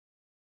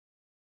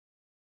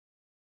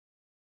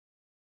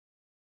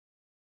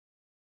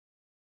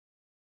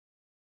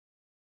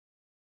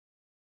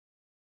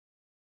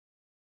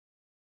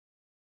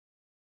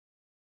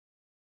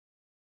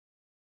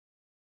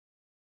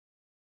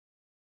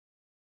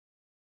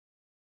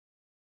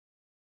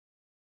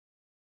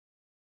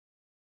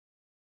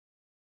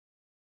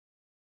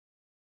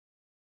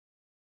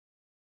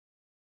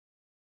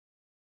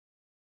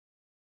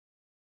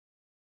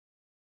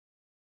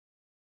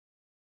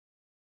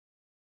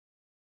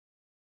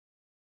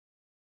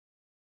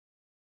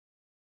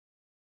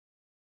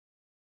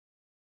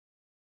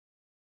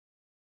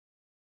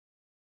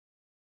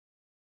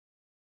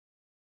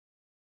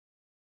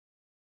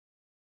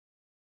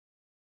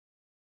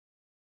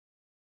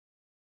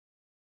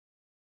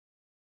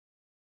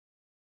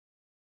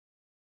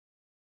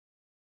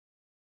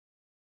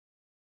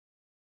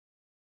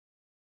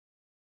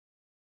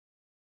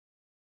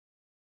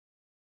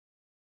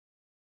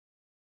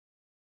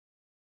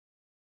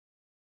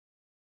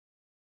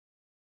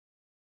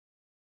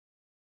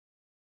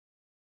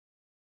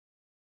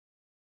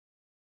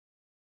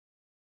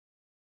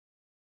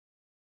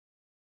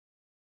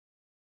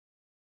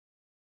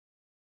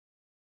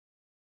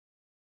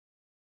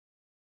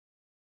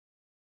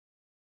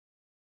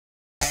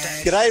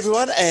G'day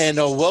everyone and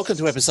welcome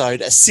to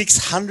episode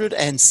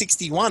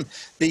 661,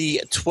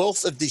 the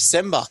 12th of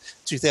December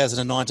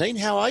 2019.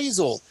 How are you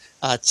all?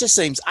 It just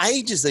seems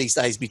ages these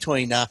days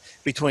between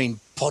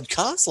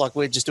podcasts. Like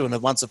we're just doing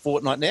it once a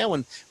fortnight now,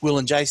 and Will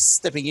and Jace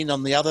stepping in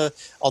on the other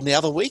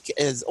week,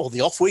 or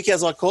the off week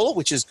as I call it,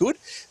 which is good.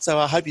 So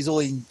I hope you're all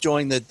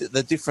enjoying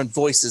the different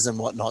voices and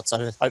whatnot.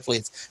 So hopefully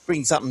it's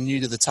bringing something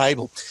new to the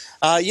table.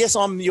 Yes,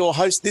 I'm your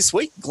host this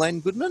week, Glenn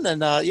Goodman,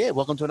 and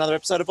welcome to another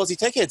episode of Aussie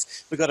Tech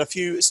Heads. We've got a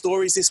few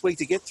stories this week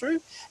to get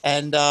through,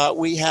 and I've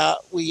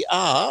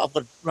got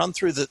to run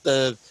through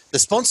the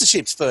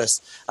sponsorships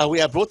first. We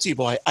are brought to you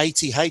by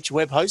ATH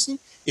Web Hosting.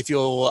 If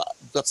you've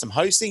got some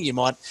hosting, you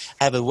might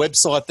have a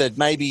website that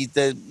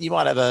you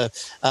might have a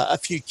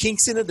few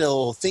kinks in it,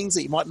 or things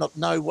that you might not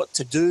know what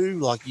to do.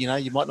 Like, you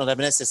might not have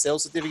an SSL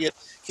certificate,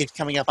 keeps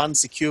coming up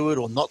unsecured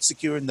or not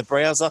secure in the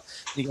browser.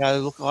 You go,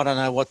 look, I don't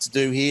know what to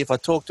do here. If I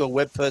talk to a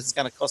web person, it's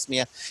going to cost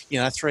me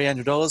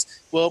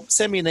 $300. Well,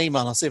 send me an email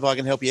and I'll see if I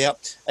can help you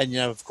out. And,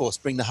 of course,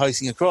 bring the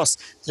hosting across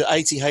to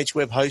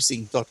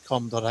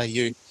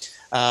athwebhosting.com.au.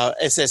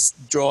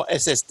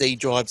 SSD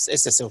drives,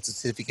 SSL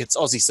certificates,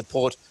 Aussie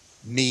support,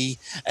 me,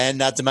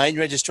 and domain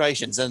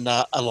registrations, and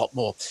a lot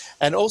more.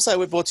 And also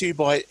we're brought to you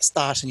by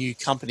Start a New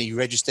Company.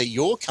 Register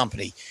your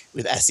company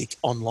with ASIC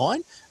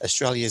Online,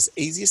 Australia's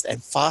easiest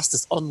and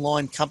fastest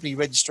online company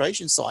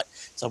registration site.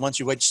 So once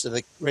you register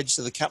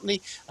the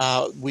company,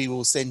 we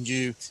will send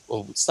you,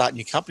 or Start a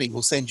New Company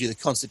will send you the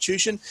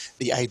Constitution,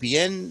 the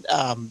ABN,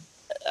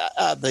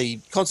 the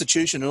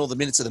Constitution and all the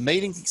minutes of the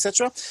meetings,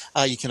 etc.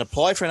 You can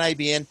apply for an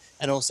ABN,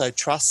 and also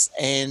trusts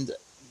and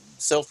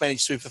self-managed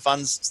super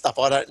funds, stuff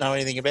I don't know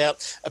anything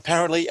about,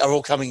 apparently are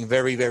all coming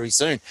very, very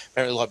soon.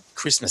 Apparently like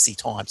Christmassy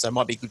time. So it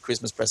might be a good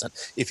Christmas present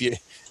if you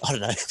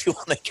want to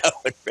go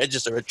and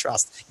register a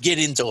trust, get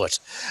into it.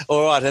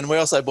 All right. And we're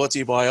also brought to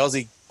you by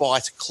Aussie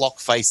Byte clock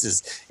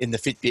faces in the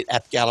Fitbit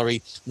app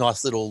gallery.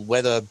 Nice little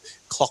weather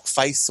clock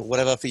face or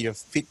whatever for your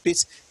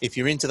Fitbit. If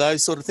you're into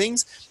those sort of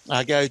things,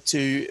 go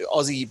to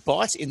Aussie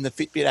Byte in the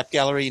Fitbit app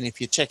gallery, and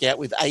if you check out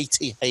with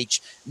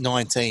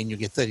ATH19, you'll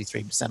get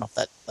 33% off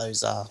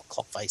those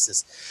clock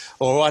faces.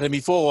 All right, and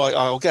before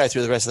I'll go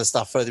through the rest of the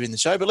stuff further in the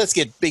show, but let's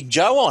get Big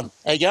Joe on.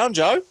 How you going,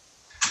 Joe?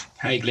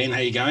 Hey, Glenn. How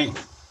you going?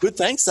 Good,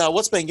 thanks.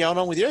 What's been going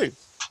on with you?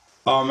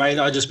 Oh, mate,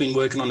 I've just been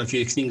working on a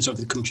few things with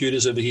the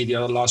computers over here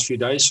the last few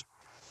days.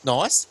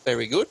 Nice,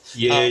 very good.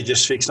 Yeah,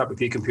 just fixed up a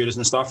few computers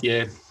and stuff,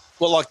 yeah.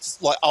 Well, like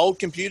old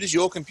computers,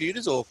 your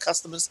computers, or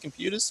customers'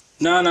 computers?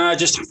 No,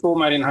 just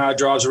formatting hard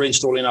drives,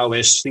 reinstalling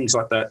OS, things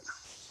like that.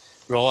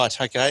 Right,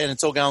 okay, and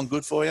it's all going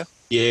good for you?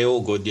 Yeah, all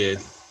good, yeah.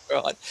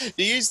 Right.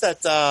 Do you use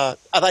that, are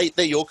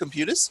they're your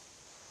computers?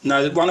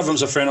 No, one of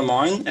them's a friend of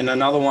mine, and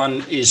another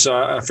one is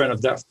a friend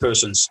of that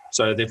person's.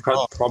 So they've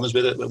got problems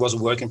with it. It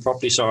wasn't working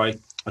properly, so I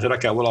said,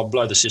 okay, well, I'll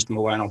blow the system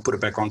away and I'll put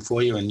it back on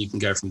for you, and you can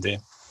go from there.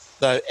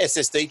 So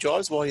SSD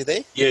drives while you're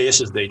there? Yeah,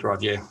 SSD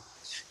drive, yeah.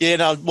 Yeah,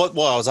 no, why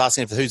I was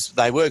asking for whose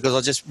they were, because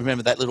I just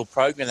remember that little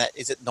program,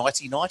 is it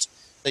Nighty Night,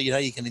 that,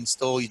 you can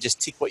install, you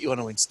just tick what you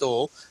want to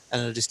install,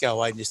 and it'll just go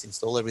away and just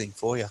install everything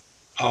for you.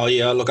 Oh,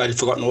 yeah, look, I'd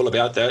forgotten all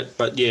about that,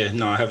 but yeah,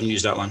 no, I haven't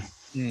used that one.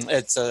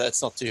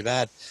 It's not too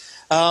bad.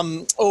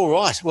 All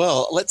right,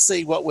 well, let's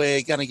see what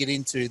we're going to get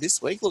into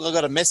this week. Look, I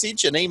got an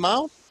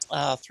email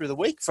through the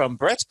week from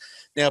Brett.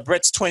 Now,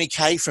 Brett's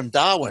 20K from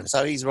Darwin,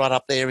 so he's right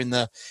up there in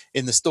the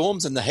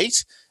storms and the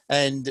heat,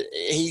 and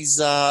he's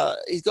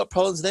got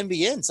problems with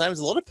NBN, same as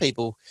a lot of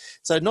people.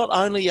 So not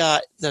only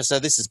this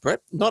is Brett.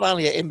 Not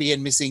only are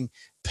NBN missing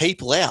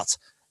people out,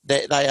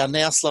 they are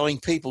now slowing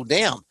people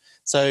down.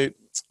 So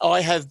I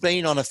have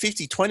been on a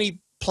 50/20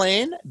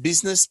 plan,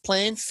 business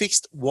plan,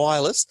 fixed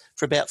wireless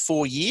for about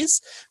 4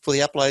 years for the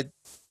upload.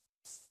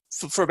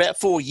 For about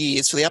 4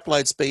 years for the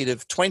upload speed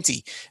of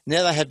 20.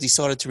 Now they have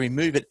decided to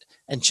remove it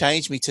and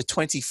change me to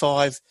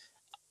 25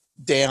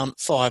 down,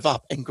 5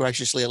 up, and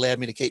graciously allowed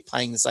me to keep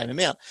paying the same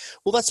amount.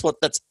 Well, that's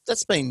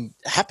been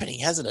happening,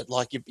 hasn't it?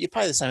 Like you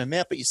pay the same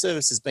amount, but your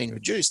service has been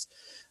reduced.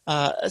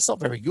 It's not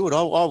very good.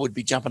 I would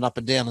be jumping up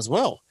and down as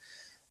well.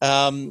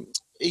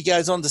 He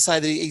goes on to say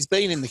that he's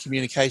been in the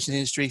communication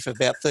industry for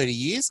about 30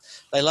 years.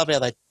 He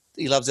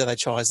loves how they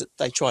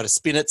try to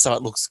spin it so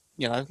it looks,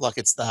 like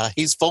it's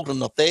his fault and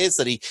not theirs,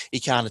 that he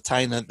can't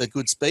attain the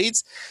good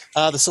speeds.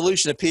 The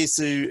solution appears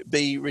to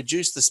be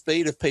reduce the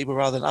speed of people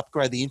rather than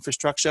upgrade the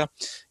infrastructure.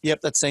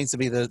 Yep, that seems to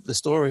be the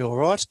story, all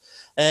right.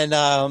 And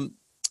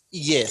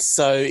yes,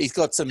 so he's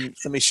got some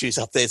issues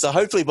up there. So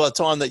hopefully by the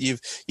time that you're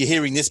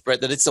hearing this,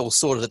 Brett, that it's all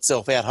sorted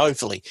itself out,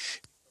 hopefully.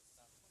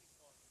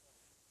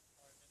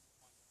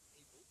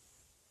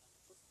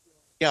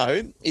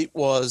 It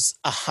was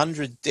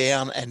 100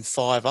 down and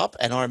 5 up,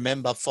 and I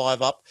remember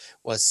 5 up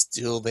was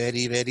still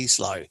very, very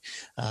slow.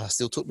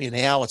 Still took me an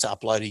hour to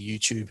upload a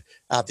YouTube.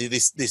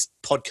 This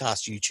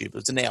podcast YouTube, it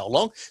was an hour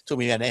long. Took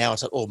me an hour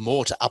or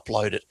more to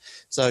upload it.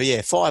 So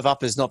yeah, 5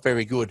 up is not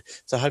very good.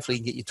 So hopefully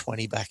you can get your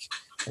 20 back.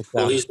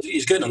 Well,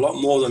 he's getting a lot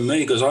more than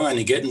me because I'm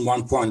only getting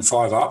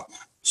 1.5 up.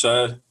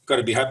 So got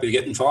to be happy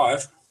getting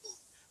 5.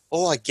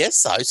 Oh, I guess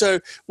so. So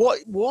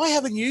why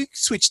haven't you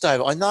switched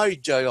over? I know,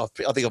 Joe,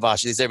 I think I've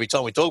asked you this every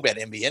time we talk about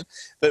NBN,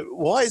 but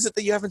why is it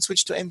that you haven't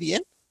switched to NBN?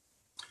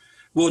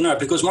 Well, no,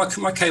 because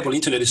my cable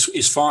internet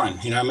is fine.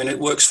 You know, I mean, it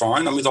works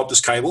fine. I'm with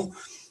Optus Cable,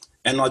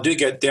 and I do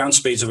get down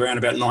speeds of around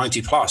about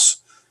 90 plus.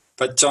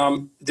 But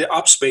the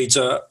up speeds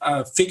are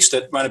fixed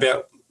at around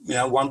about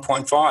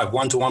 1.5,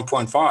 1 to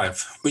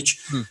 1.5,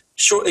 which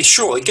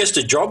sure it gets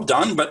the job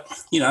done, but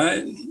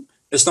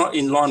it's not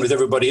in line with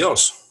everybody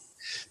else.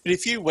 But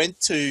if you went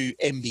to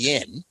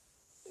NBN,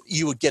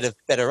 you would get a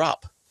better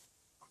up.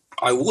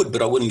 I would,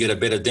 but I wouldn't get a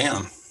better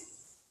down.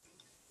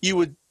 You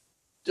would.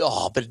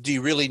 Oh, but do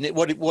you really need,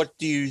 what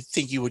do you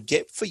think you would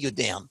get for your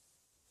down?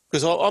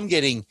 Because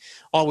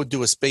I would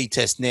do a speed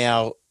test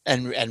now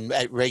and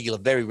at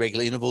very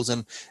regular intervals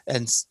and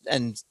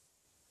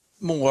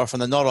more often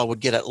than not, I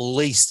would get at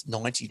least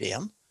 90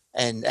 down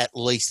and at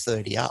least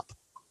 30 up.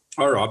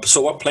 All right.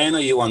 So what plan are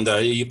you under?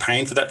 Are you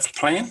paying for that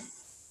plan?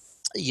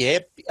 Yeah,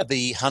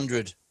 the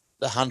 100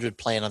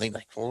 plan, I think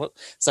they call it.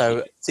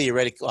 So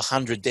theoretically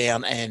 100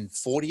 down and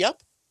 40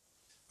 up.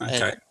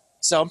 Okay.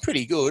 So I'm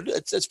pretty good.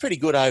 It's pretty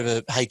good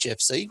over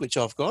HFC, which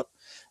I've got,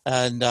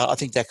 and I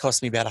think that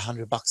cost me about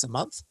 $100 a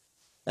month.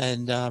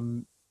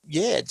 And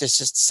it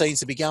just seems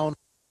to be going.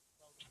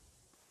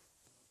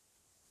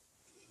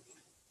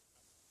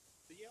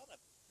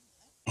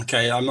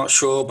 Okay, I'm not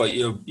sure, but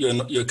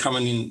you're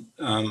coming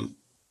in.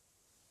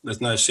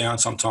 There's no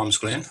sound sometimes,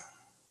 Glenn.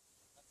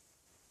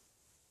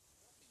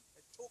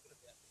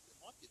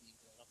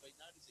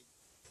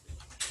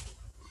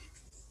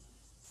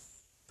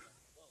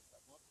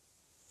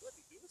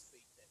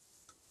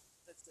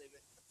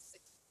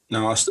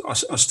 No, I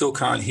still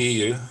can't hear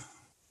you.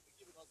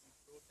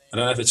 I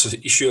don't know if it's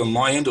an issue on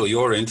my end or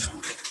your end.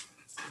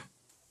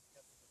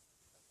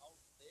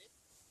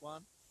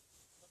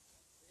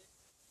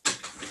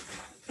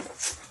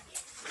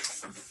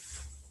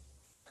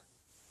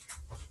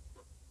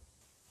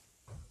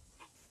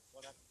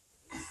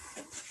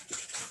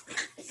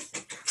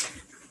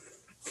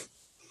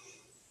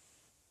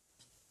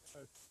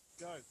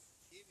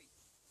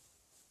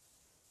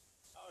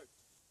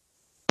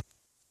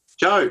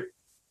 Joe.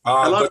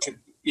 Hello? I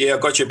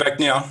got you back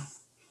now.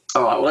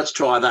 All right, well, let's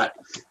try that.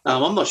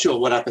 I'm not sure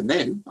what happened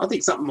then. I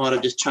think something might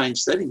have just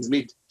changed settings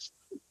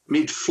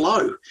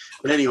mid-flow.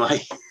 But anyway.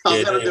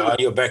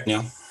 You're back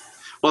now. Well,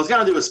 I was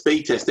going to do a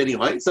speed test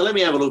anyway, so let me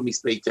have a look at my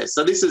speed test.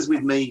 So this is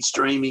with me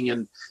streaming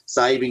and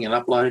saving and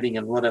uploading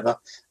and whatever.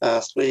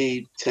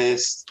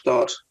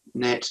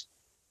 Speedtest.net.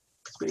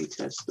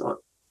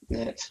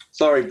 Speedtest.net.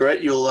 Sorry,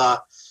 Brett, you'll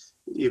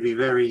be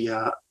very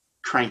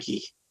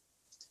cranky.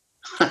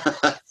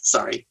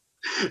 Sorry.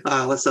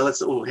 Let's.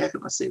 Oh, how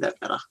can I see that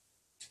better?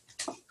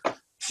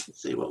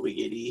 Let's see what we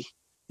get here.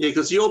 Yeah,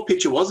 because your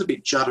picture was a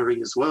bit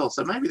juddery as well,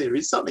 so maybe there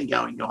is something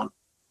going on.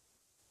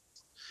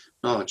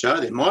 Oh, Joe,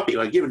 there might be.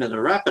 I've given it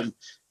a wrap, and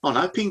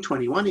ping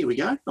 21. Here we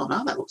go. Oh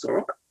no, that looks all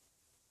right.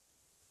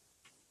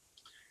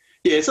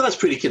 Yeah, so that's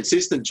pretty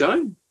consistent,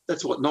 Joe.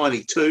 That's what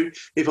 92.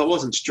 If I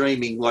wasn't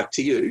streaming like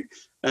to you,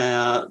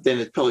 then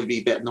it'd probably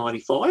be about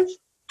 95.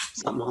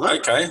 Something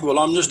like that. Okay, well,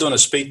 I'm just doing a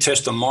speed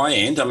test on my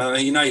end. I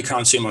mean, you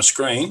can't see my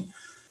screen,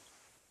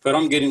 but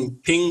I'm getting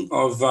ping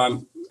of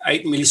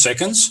 8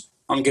 milliseconds.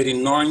 I'm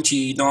getting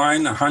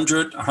 99,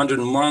 100,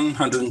 101,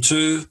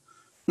 102,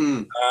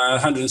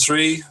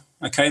 103.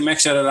 Okay,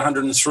 max out at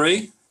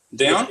 103,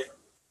 down.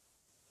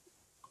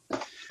 Yeah.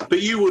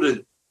 But you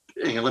wouldn't,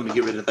 hang on, let me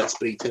get rid of that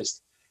speed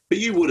test. But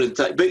you wouldn't,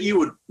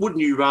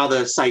 wouldn't you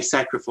rather say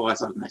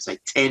sacrifice, I don't know, say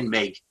 10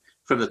 meg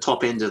from the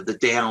top end of the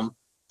down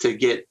to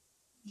get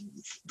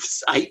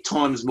 8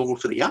 times more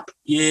for the up?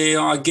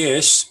 Yeah, I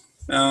guess.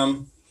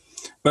 So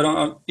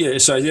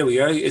there we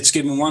go. It's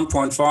giving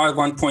 1.5,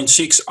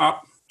 1.6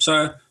 up.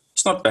 So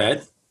it's not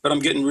bad, but I'm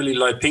getting really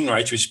low ping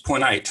rates, which is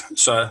 0.8.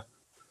 So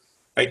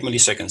 8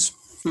 milliseconds.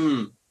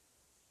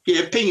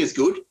 Yeah, ping is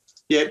good.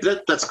 Yeah,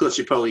 but that's because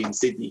you're probably in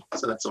Sydney.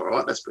 So that's all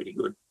right. That's pretty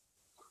good.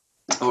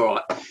 All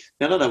right.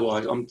 Now, I don't know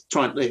why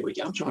there we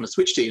go. I'm trying to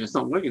switch to you and it's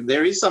not working.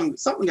 There is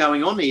something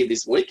going on here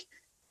this week.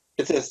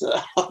 I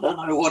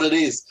don't know what it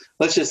is.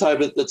 Let's just hope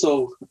it's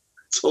all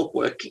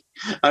working.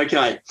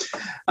 Okay.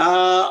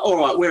 All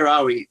right. Where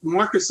are we?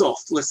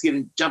 Microsoft. Let's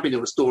jump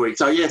into a story.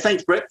 So yeah,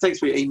 thanks, Brett. Thanks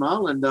for your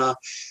email and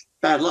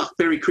bad luck.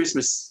 Merry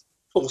Christmas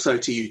also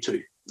to you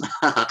too.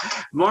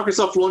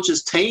 Microsoft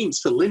launches Teams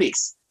for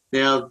Linux.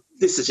 Now,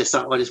 this is just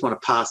something I just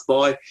want to pass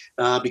by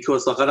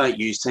because I don't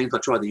use Teams. I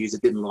tried to use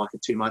it, didn't like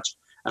it too much.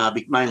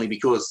 Mainly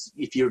because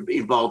if you're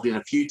involved in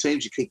a few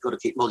teams, got to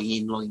keep logging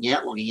in, logging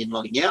out, logging in,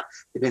 logging out.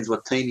 Depends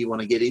what team you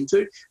want to get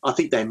into. I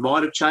think they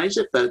might have changed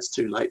it, but it's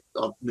too late.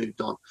 I've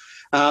moved on.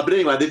 But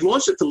anyway, they've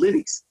launched it for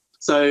Linux.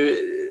 So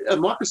a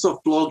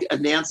Microsoft blog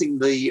announcing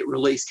the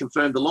release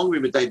confirmed the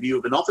long-rumored debut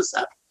of an Office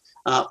app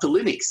for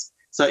Linux.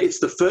 So it's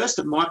the first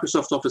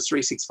Microsoft Office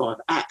 365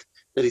 app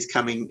that is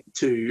coming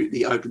to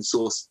the open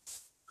source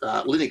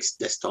Linux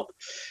desktop.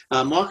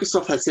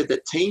 Microsoft has said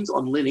that Teams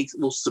on Linux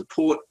will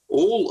support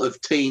all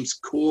of Teams'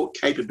 core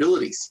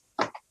capabilities.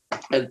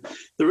 And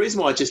the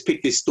reason why I just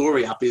picked this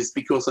story up is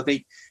because I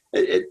think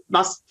it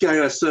must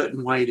go a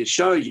certain way to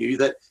show you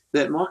that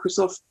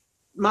Microsoft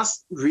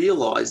must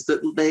realise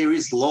that there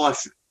is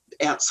life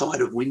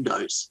outside of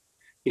Windows,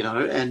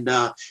 and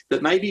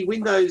that maybe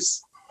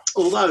Windows,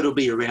 although it'll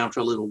be around for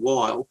a little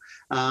while,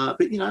 but,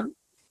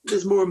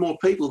 there's more and more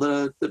people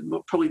that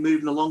are probably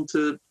moving along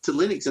to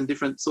Linux and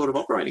different sort of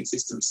operating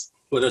systems.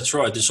 Well, that's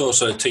right. It's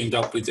also teamed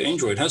up with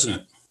Android, hasn't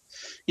it?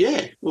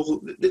 Yeah,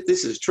 well,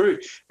 this is true.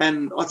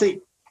 And I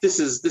think this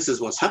is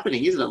what's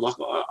happening, isn't it? Like,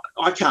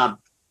 I can't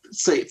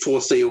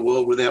foresee a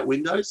world without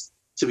Windows,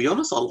 to be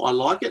honest. I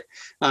like it.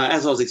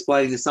 As I was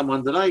explaining to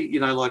someone today,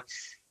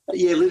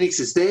 Linux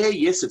is there.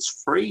 Yes,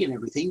 it's free and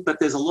everything, but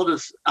there's a lot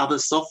of other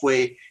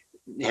software.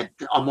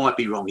 I might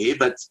be wrong here,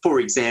 but for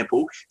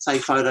example, say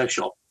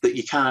Photoshop, that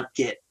you can't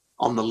get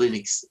on the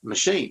Linux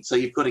machine. So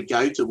you've got to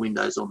go to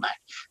Windows or Mac.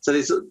 So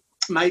there's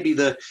maybe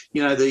the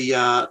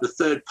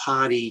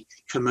third-party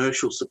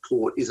commercial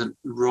support isn't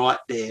right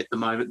there at the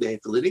moment there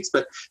for Linux.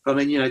 But I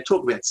mean,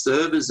 talk about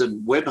servers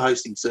and web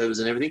hosting servers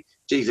and everything.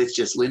 Geez, it's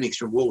just Linux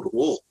from wall to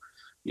wall.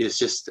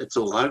 It's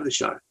all over the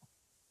show.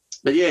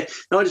 But yeah,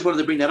 no, I just wanted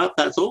to bring that up.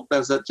 That's all. That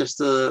was just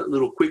a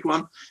little quick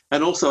one.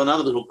 And also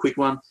another little quick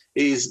one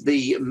is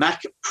the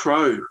Mac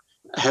Pro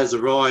has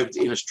arrived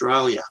in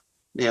Australia.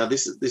 Now,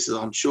 this is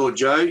I'm sure,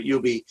 Joe,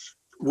 you'll be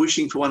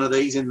wishing for one of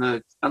these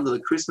under the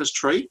Christmas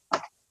tree.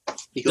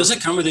 Does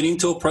it come with an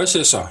Intel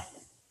processor?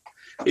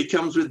 It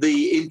comes with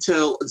the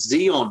Intel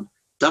Xeon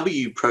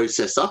W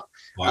processor.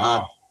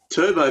 Wow.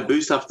 Turbo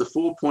boost up to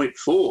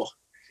 4.4.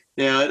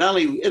 Now,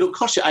 it'll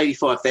cost you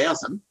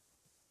 $85,000.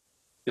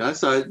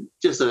 So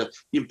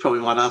you probably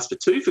might ask for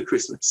two for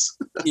Christmas.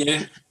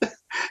 Yeah.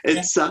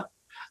 It's a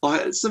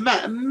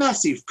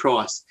massive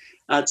price.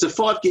 It's a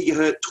 5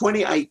 gigahertz,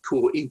 28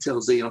 core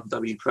Intel Xeon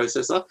W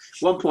processor,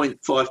 1.5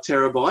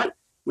 terabyte,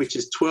 which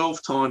is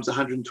 12 times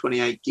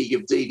 128 gig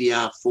of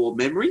DDR4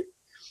 memory,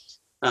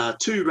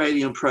 2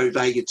 Radeon Pro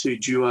Vega 2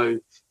 Duo,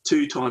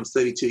 2 times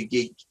 32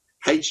 gig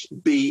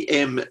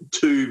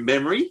HBM2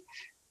 memory.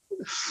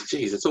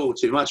 Geez, it's all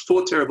too much.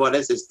 4 terabyte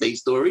SSD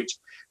storage.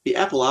 The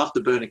Apple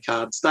Afterburner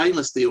card,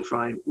 stainless steel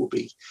frame will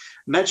be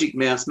Magic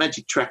Mouse,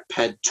 Magic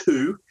Trackpad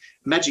 2,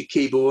 Magic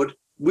Keyboard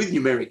with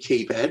numeric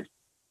keypad,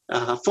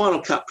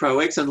 Final Cut Pro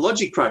X and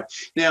Logic Pro.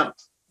 Now,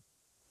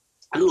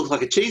 it looks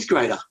like a cheese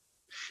grater.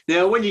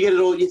 Now, when you get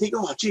it all, you think,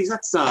 oh, geez,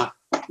 that's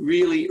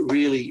really,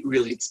 really,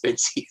 really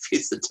expensive,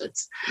 isn't it?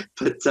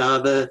 But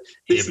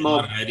this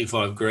mob,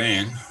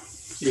 $85,000.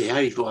 Yeah,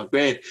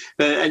 $85,000.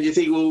 And you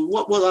think, well,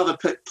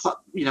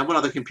 what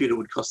other computer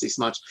would cost this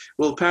much?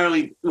 Well,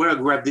 apparently, where I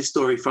grabbed this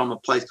story from a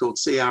place called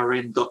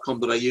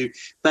crn.com.au,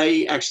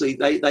 they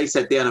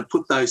sat down and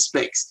put those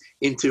specs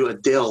into the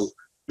Dell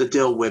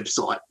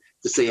website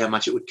to see how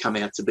much it would come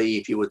out to be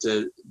if you were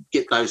to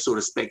get those sort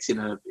of specs in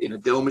a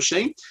Dell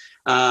machine.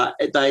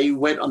 They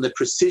went on the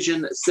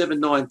Precision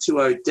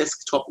 7920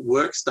 desktop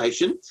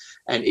workstation,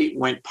 and it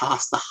went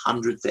past the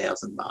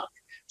 100,000 mark.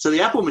 So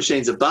the Apple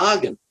machine's a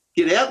bargain.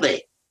 Get out there.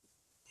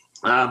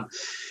 You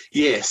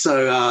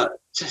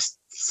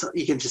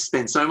can just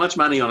spend so much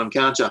money on them,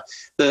 can't you?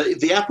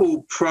 The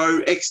Apple Pro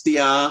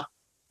XDR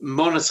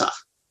monitor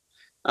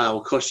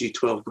will cost you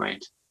 $12,000.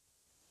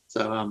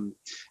 So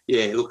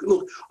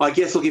look. I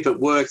guess if it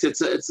works,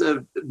 it's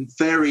a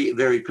very,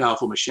 very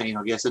powerful machine,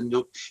 I guess. And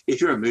look,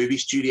 if you're a movie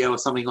studio or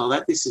something like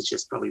that, this is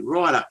just probably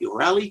right up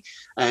your alley.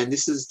 And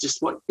this is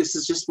just what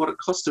it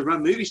costs to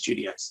run movie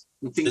studios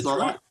and things like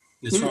that.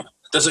 That's right.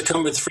 Does it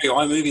come with free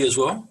iMovie as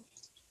well?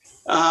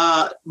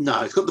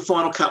 No, it's got the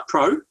Final Cut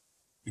Pro.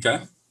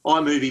 Okay.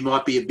 iMovie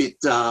might be a bit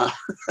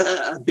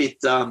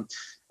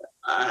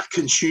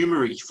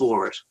consumery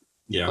for it.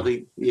 Yeah. I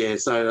think, yeah.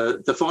 So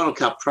the Final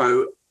Cut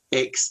Pro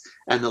X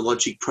and the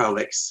Logic Pro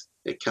X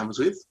it comes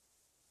with.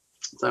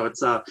 So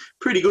it's a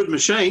pretty good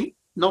machine.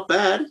 Not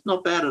bad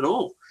at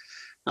all.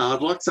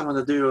 I'd like someone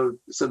to do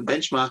some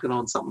benchmarking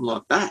on something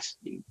like that.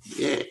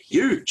 Yeah,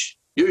 huge.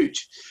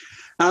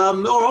 All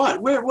right,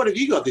 what have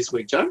you got this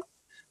week, Joe?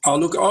 Oh,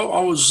 look,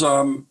 I was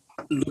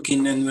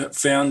looking and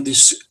found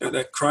this,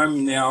 that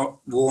Chrome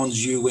now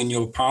warns you when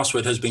your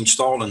password has been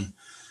stolen.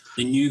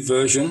 The new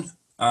version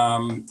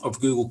of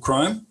Google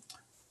Chrome,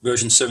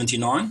 version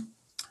 79,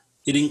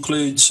 it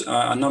includes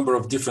a number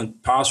of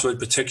different password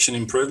protection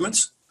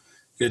improvements.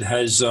 It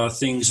has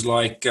things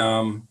like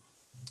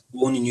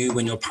warning you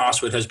when your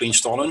password has been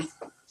stolen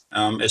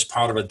as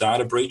part of a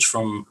data breach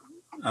from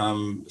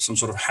some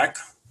sort of hack.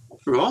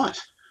 Right.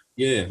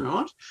 Yeah.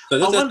 Right. So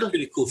that's a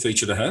pretty cool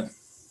feature to have.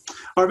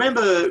 I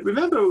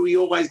remember we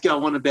always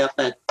go on about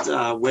that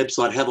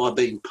website, Have I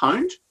Been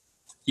Pwned?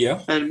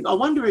 Yeah. And I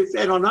wonder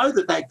and I know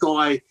that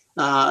guy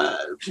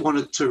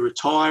wanted to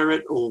retire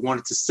it or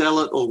wanted to sell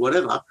it or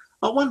whatever.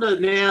 I wonder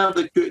now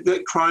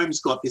that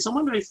Chrome's got this, I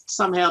wonder if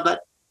somehow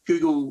that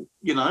Google,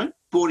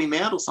 bought him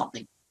out or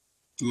something.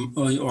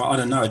 I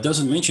don't know. It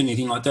doesn't mention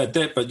anything like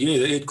that, but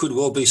yeah, it could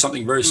well be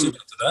something very similar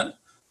to that.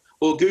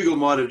 or Google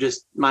might have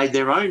just made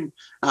their own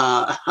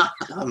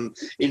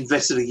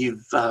investigative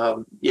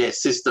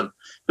system.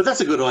 But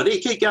that's a good idea.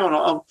 Keep going.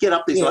 I'll get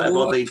up this. Yeah, Have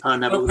well, I been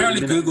pwned?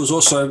 apparently, Google's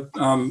also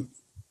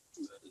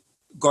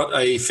got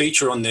a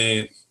feature on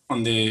their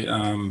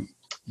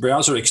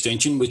browser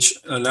extension which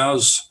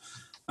allows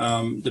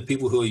the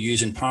people who are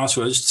using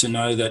passwords to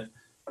know that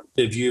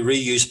they've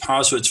reused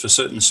passwords for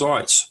certain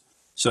sites.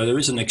 So there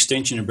is an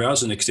extension, a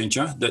browser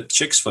extension that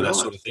checks for that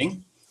sort of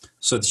thing,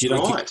 so that you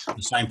don't keep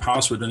the same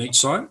password on each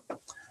site.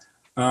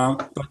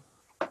 But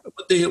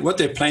what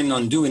they're planning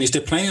on doing is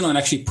they're planning on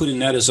actually putting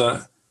that as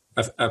a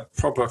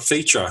proper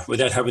feature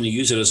without having to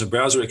use it as a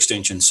browser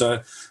extension.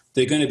 So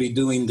they're going to be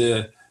doing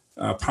the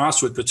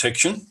password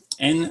protection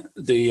and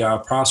the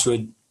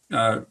password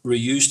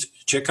reused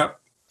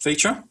checkup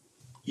feature.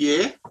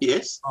 Yeah,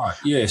 yes. Right,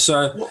 yeah,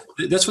 so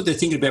that's what they're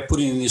thinking about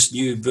putting in this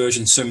new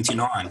version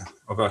 79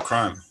 of our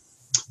Chrome.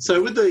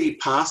 So with the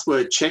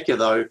password checker,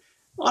 though,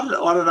 I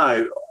don't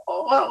know.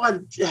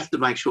 I'd have to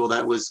make sure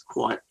that was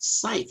quite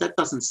safe. That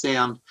doesn't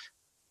sound...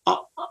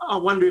 I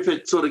wonder if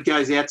it sort of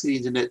goes out to the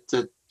internet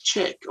to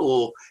check,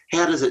 or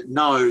how does it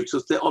know?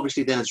 So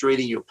obviously then it's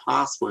reading your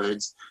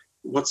passwords.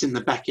 What's in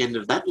the back end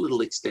of that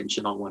little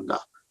extension, I wonder?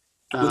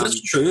 Well,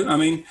 that's true. I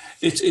mean,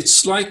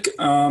 it's like...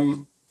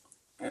 what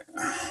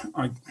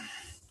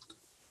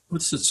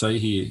does it say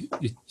here?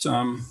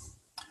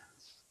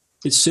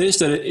 It says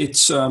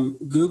that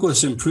Google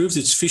has improved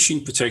its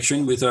phishing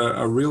protection with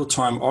a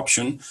real-time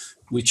option,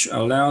 which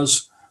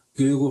allows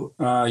Google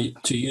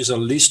to use a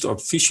list of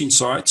phishing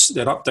sites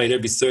that update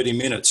every 30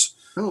 minutes.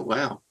 Oh,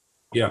 wow.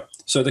 Yeah.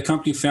 So the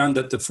company found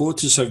that the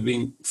fraudsters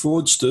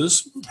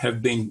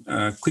have been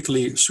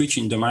quickly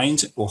switching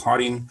domains or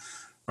hiding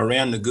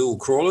around the Google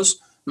crawlers.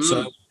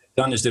 So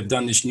what they've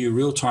done this new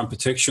real-time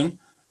protection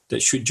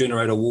that should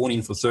generate a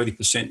warning for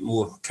 30%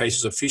 more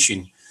cases of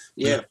phishing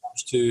when it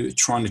comes to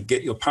trying to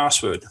get your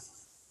password.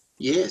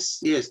 Yes,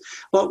 yes.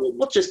 Well,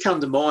 what just come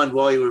to mind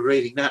while you were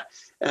reading that,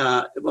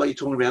 while you're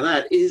talking about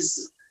that,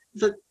 is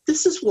that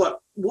this is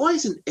why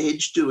isn't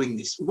Edge doing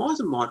this? Why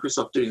isn't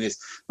Microsoft doing this?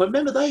 But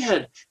remember they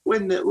had,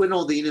 when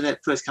all the internet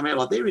first came out,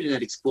 like their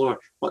Internet Explorer,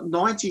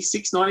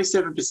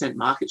 97%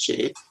 market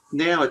share.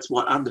 Now it's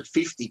under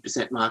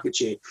 50% market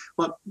share.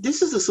 Well,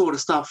 this is the sort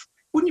of stuff,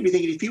 wouldn't you be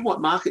thinking, if you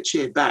want market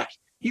share back,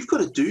 you've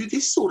got to do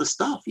this sort of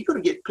stuff. You've got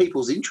to get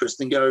people's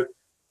interest and go,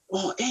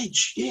 oh,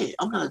 Edge, yeah,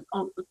 I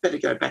better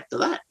go back to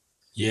that.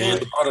 Yeah,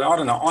 I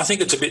don't know. I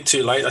think it's a bit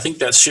too late. I think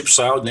that ship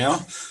sailed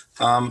now.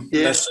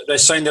 They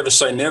say never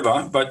say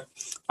never, but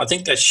I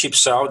think that ship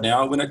sailed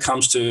now when it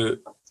comes to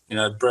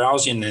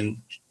browsing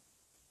and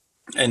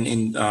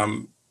in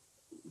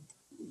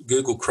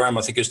Google Chrome.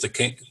 I think is the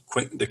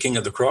king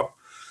of the crop.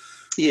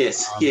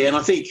 Yes, and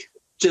I think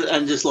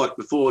just like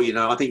before,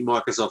 I think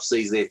Microsoft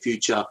sees their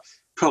future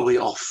probably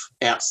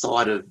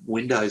outside of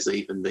Windows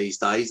even these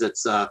days.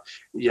 It's their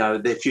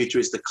future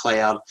is the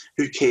cloud.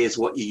 Who cares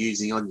what you're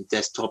using on your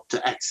desktop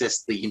to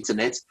access the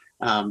internet?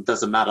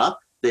 Doesn't matter.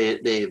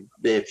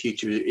 Their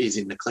future is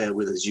in the cloud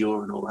with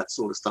Azure and all that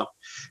sort of stuff.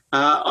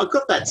 I've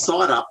got that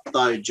site up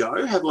though,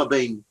 Joe. Have I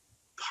been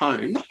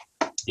pwned?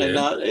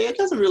 Yeah. And it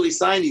doesn't really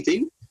say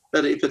anything,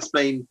 but if it's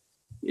been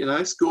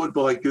scored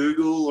by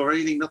Google or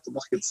anything, not that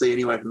I can see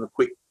anyway from a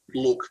quick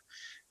look.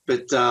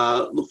 But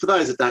look, for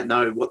those that don't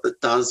know what that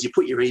does, you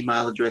put your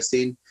email address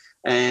in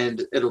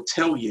and it'll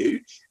tell you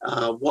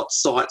what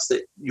sites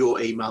that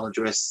your email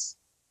address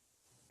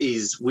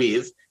is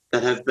with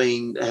that have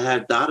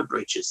data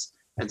breaches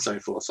and so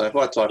forth. So if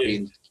I type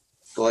in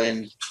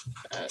Glenn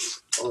at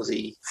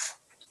Aussie,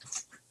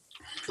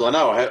 because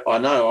I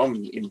know I'm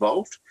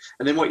involved,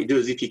 and then what you do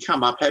is if you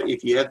come up,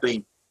 if you have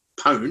been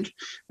pwned,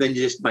 then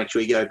you just make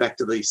sure you go back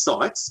to these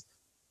sites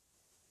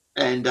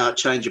and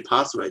change your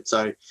password.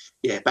 So,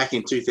 back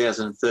in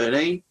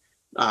 2013,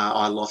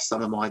 I lost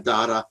some of my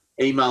data,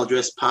 email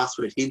address,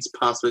 password hints,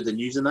 passwords and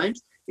usernames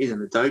in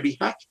an Adobe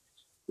hack.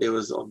 I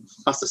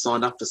must have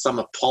signed up for some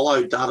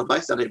Apollo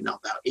database. I don't even know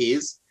what that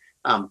is.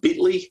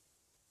 Bitly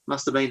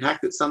must have been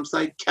hacked at some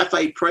stage.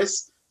 Cafe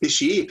Press this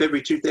year,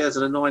 February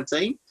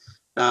 2019.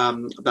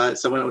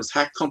 So when it was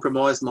hacked,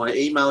 compromised my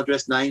email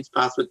address, names,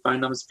 password,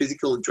 phone numbers,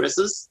 physical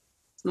addresses.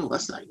 Oh,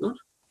 that's no good.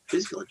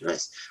 Physical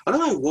address. I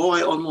don't know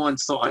why online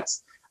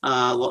sites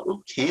like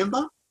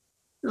Canva.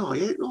 Oh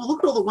yeah,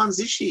 look at all the ones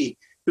this year.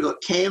 We've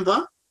got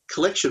Canva,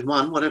 Collection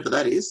 1, whatever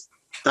that is,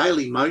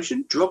 Daily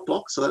Motion,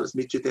 Dropbox, so that was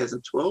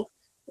mid-2012,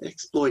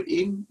 Exploit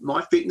In,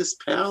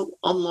 MyFitnessPal,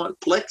 Online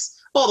Plex.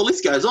 Oh, the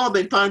list goes on. I've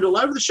been pwned all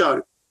over the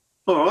show.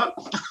 All right.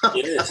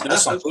 Yeah,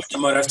 that's not good. You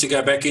might have to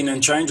go back in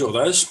and change all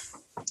those.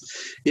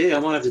 Yeah, I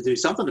might have to do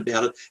something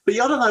about it. But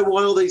I don't know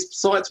why all these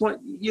sites want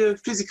your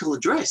physical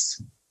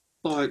address.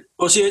 Well,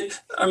 see,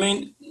 I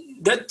mean,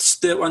 that's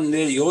the one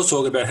there you're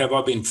talking about, have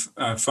I been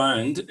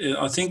phoned?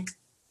 I think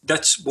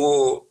that's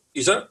more,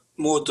 is that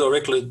more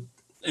directly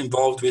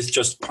involved with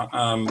just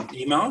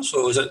emails,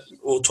 or is it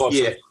all types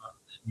of?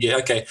 Yeah,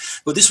 okay.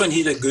 Well, this one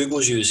here that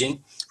Google's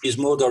using is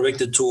more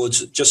directed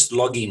towards just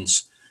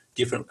logins,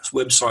 different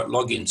website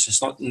logins.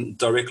 It's not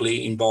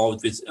directly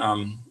involved with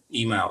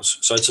emails.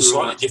 So it's a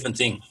slightly different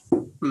thing.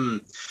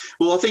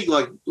 Well, I think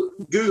like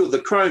Google,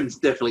 the Chrome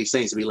definitely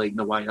seems to be leading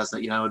the way,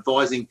 doesn't it?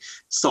 Advising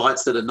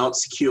sites that are not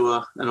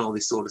secure and all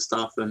this sort of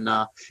stuff. And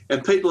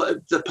people,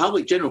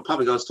 the general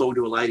public, I was talking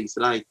to a lady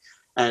today,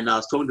 and I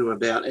was talking to her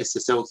about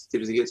SSL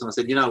certificates, and I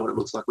said, you know what it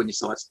looks like when your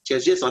site's... She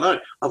goes, yes, I know.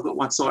 I've got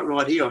one site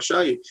right here. I'll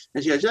show you.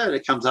 And she goes, yeah,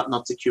 it comes up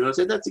not secure. And I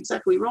said, that's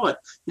exactly right.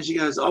 And she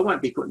goes, I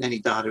won't be putting any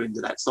data into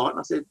that site. And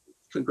I said,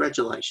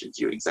 congratulations.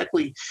 You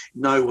exactly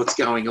know what's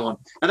going on.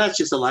 And that's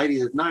just a lady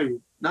that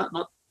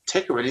not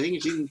tech or anything.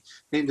 She's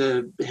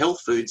into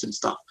health foods and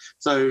stuff.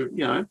 So,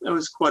 it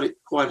was quite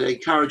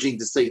encouraging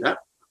to see that.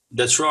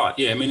 That's right.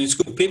 Yeah, I mean, it's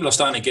good. People are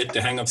starting to get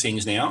the hang of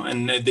things now,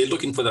 and they're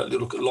looking for that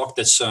little lock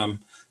that's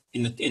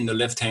in the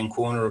left-hand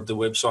corner of the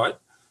website.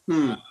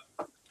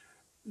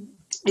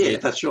 Yeah,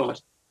 that's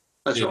right.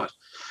 That's right.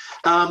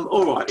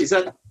 All right. Is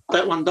that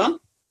one done?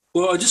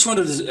 Well, I just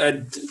wanted to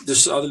add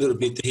this other little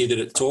bit here that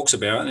it talks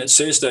about, and it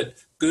says that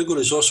Google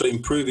is also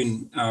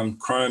improving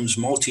Chrome's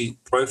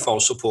multi-profile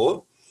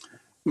support,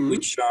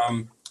 which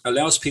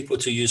allows people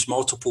to use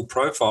multiple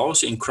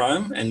profiles in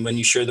Chrome and when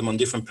you share them on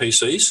different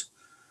PCs.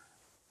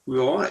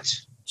 Right.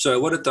 So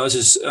what it does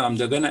is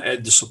they're going to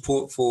add the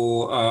support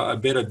for a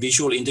better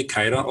visual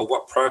indicator of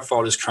what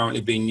profile is currently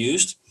being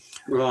used.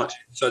 Right.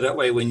 So that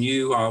way when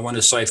you want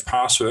to save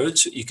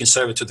passwords, you can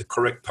save it to the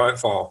correct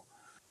profile.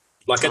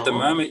 Like at the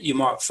moment, you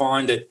might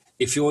find that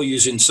if you're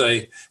using,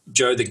 say,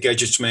 Joe the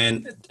Gadgets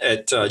Man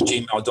at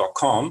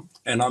gmail.com,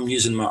 and I'm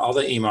using my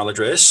other email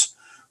address,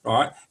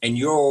 right, and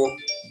you're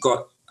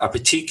got a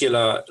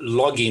particular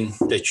login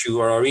that you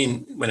are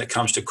in when it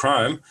comes to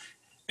Chrome,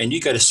 and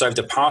you go to save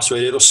the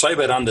password, it'll save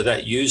it under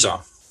that user.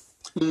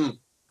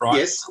 Right?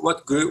 Yes.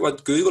 What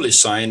Google is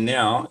saying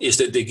now is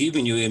that they're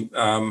giving you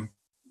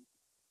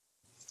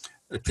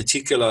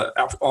particular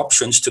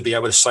options to be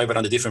able to save it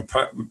under different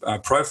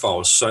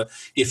profiles. So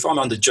if I'm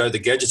under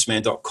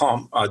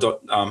joethegadgetsman.com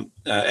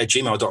at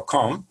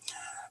gmail.com,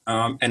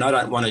 and I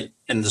don't want to,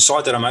 and the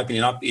site that I'm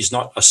opening up is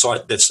not a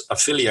site that's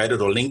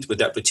affiliated or linked with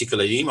that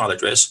particular email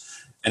address,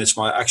 and it's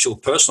my actual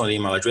personal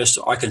email address,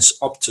 I can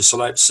opt to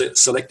select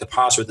the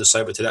password to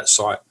save it to that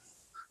site.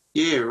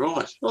 Yeah,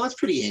 right. Well, that's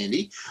pretty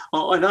handy.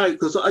 I know,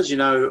 because as you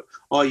know,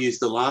 I use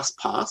the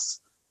LastPass.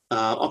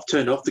 I've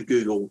turned off the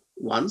Google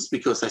ones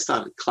because they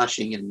started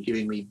clashing and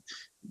giving me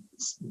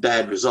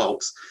bad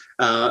results.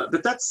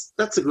 But that's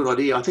a good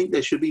idea. I think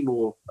there should be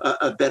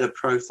a better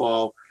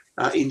profile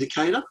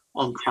indicator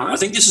on Chrome. I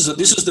think this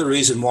is the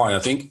reason why. I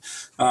think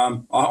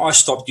I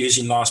stopped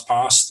using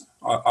LastPass.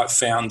 I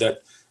found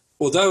that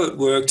although it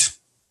worked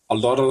a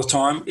lot of the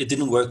time, it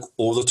didn't work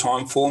all the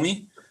time for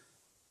me.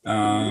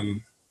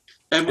 And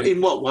in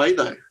what way,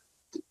 though?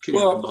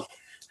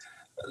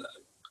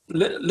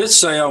 Let's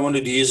say I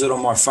wanted to use it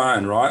on my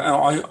phone,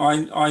 right?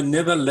 I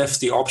never left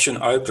the option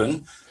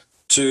open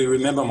to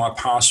remember my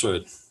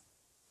password,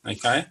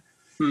 okay?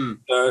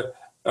 So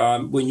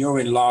when you're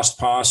in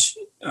LastPass,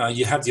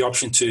 you have the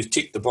option to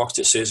tick the box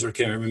that says,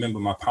 okay, remember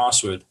my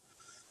password.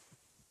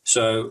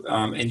 So,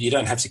 and you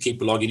don't have to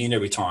keep logging in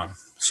every time.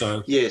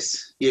 So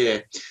yes, yeah.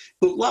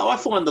 Well, I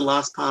find the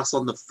LastPass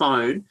on the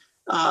phone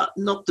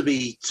not to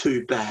be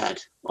too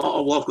bad.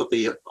 I've got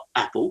the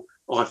Apple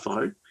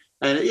iPhone,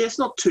 and it's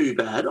not too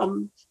bad.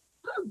 I'm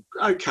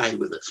okay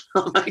with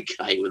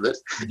it.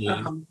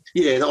 Yeah.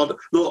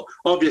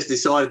 I've just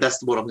decided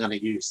that's what I'm going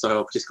to use, so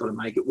I've just got to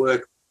make it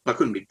work. I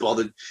couldn't be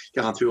bothered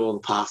going through all the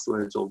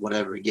passwords or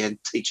whatever again,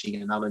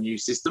 teaching another new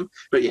system.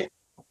 But yeah.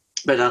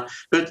 But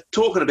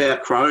talking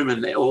about Chrome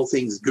and all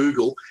things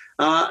Google,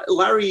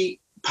 Larry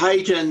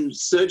Page and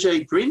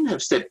Sergey Brin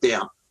have stepped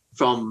down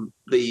from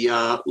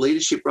the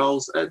leadership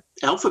roles at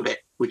Alphabet,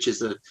 which is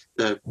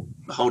the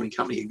holding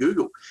company of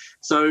Google.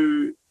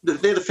 So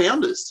they're the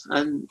founders,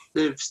 and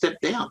they've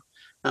stepped down.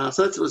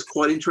 So that was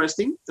quite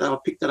interesting. I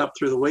picked that up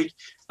through the week.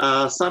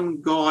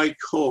 Some guy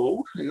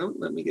called, hang on,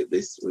 let me get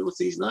this. What's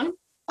his name?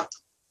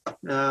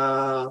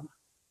 Yeah,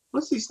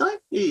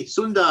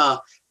 Sundar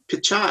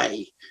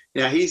Pichai.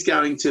 Now he's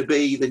going to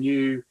be the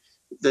new.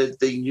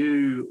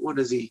 What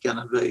is he going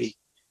to be?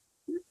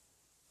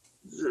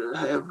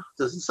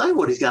 Doesn't say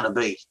what he's going to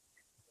be.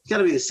 He's going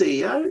to be the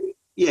CEO.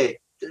 Yeah,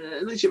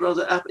 leadership roles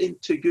up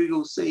into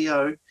Google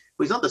CEO. Well,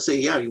 he's not the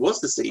CEO. He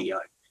was the CEO.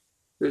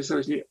 So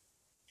he's new.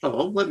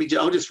 Oh,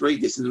 I'll just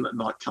read this and it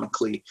might come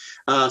clear.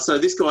 So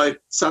this guy,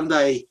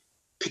 Sundar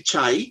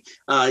Pichai,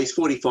 he's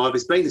 45.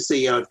 He's been the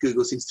CEO of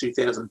Google since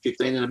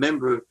 2015 and a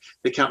member of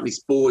the company's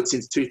board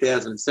since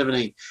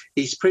 2017.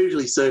 He's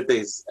previously served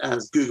as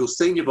Google's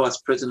Senior Vice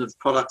President of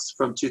Products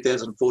from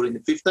 2014 to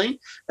 15,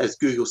 as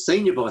Google's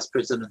Senior Vice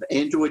President of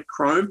Android,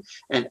 Chrome,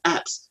 and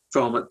Apps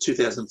from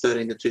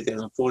 2013 to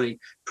 2014.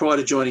 Prior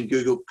to joining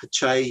Google,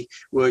 Pichai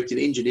worked in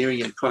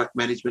engineering and product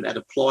management at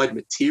Applied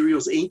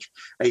Materials, Inc.,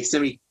 a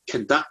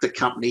semiconductor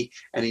company,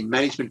 and in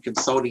management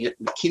consulting at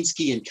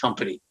McKinsey &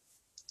 Company.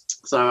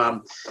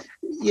 So,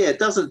 it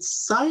doesn't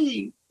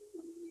say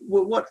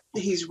what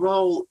his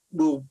role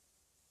will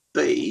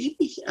be.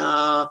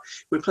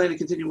 We plan to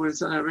continue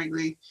working on it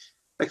regularly.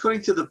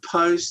 According to the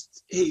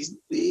Post, he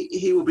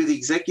will be the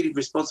executive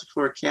responsible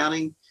for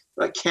accounting.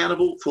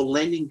 accountable for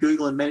lending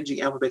Google and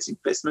managing Alphabet's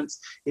investments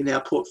in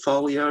our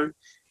portfolio.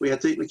 We are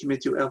deeply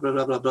committed to blah,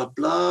 blah, blah, blah,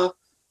 blah.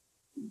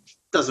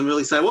 Doesn't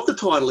really say what the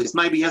title is.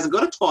 Maybe he hasn't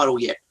got a title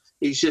yet.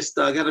 He's just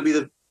going to be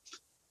the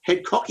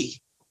head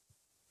cocky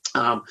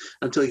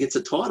until he gets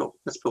a title.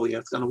 That's probably how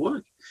it's going to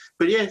work.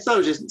 But yeah, so it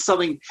was just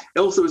something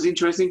else that was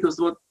interesting, because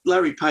what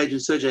Larry Page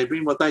and Sergey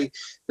Brin, what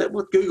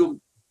Google,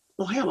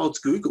 well, how old's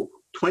Google?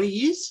 20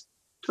 years?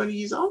 20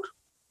 years old?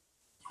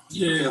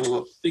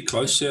 Yeah, be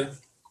close, yeah.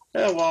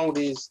 How old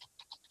is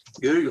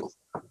Google?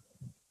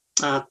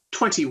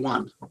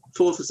 21,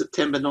 4th of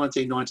September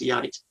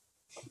 1998.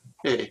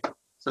 Yeah,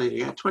 so there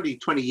you go,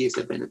 20 years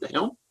they've been at the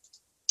helm.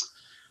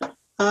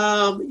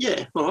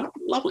 Yeah, all right,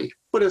 lovely.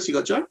 What else you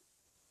got, Joe?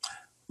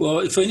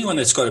 Well, for anyone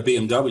that's got a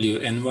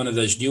BMW and one of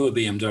those newer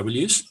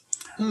BMWs,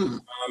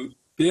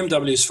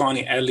 BMW is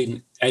finally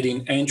adding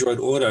Android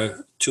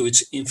Auto to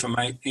its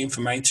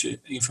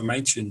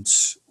information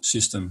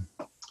system.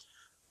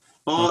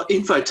 Oh,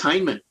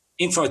 infotainment.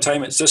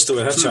 Infotainment, that's the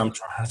word. That's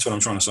what I'm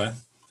trying to say.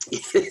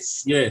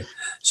 Yes. Yeah.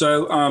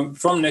 So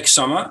from next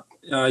summer,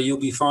 you'll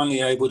be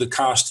finally able to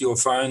cast your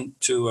phone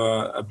to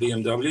a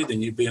BMW. The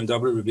new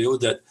BMW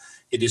revealed that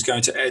it is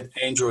going to add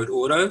Android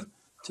Auto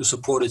to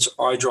support its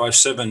iDrive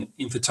 7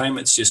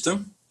 infotainment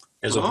system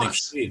as of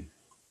next year.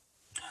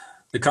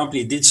 The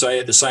company did say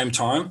at the same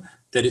time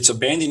that it's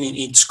abandoning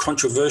its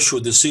controversial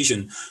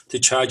decision to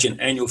charge an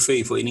annual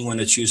fee for anyone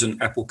that's using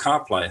Apple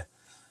CarPlay.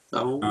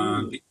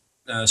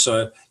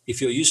 So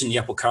if you're using the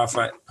Apple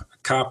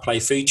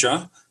CarPlay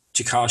feature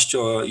to cast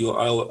your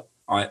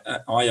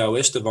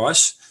iOS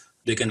device,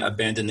 they can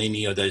abandon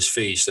any of those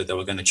fees that they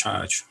were going to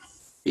charge.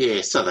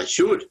 Yeah, so they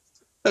should.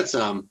 That's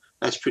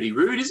pretty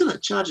rude, isn't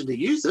it? Charging to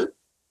use it.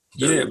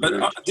 Yeah,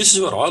 but this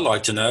is what I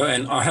like to know,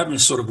 and I haven't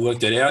sort of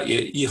worked it out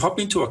yet. You hop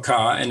into a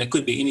car, and it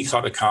could be any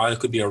type of car. It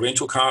could be a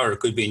rental car, or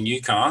it could be a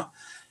new car,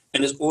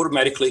 and it's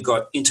automatically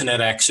got internet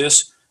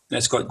access, and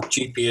it's got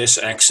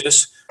GPS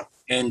access,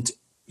 and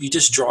you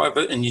just drive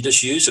it and you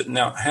just use it.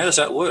 Now, how does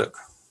that work?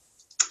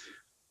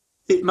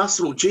 It must,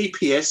 well,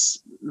 GPS,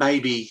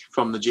 maybe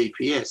from the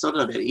GPS. I don't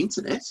know about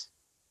internet.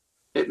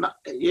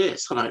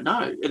 Yes, I don't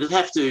know.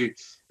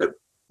 It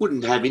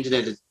wouldn't have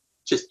internet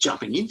just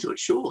jumping into it,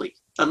 surely.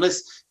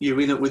 Unless you're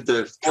in it with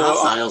the car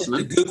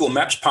salesman. The Google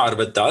Maps part of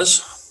it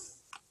does.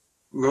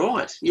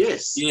 Right,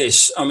 yes.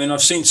 Yes. I mean,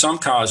 I've seen some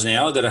cars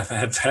now that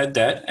have had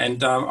that,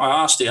 and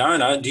I asked the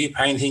owner, do you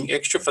pay anything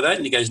extra for that?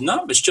 And he goes,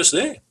 no, it's just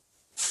there.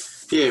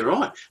 Yeah,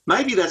 right.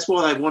 Maybe that's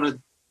why they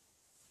wanted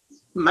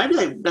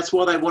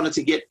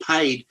to get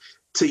paid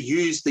to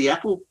use the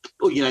Apple,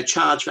 or,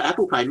 charge for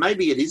Apple Pay.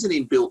 Maybe it is an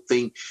inbuilt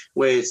thing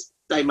where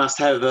they must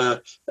have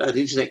an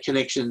internet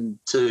connection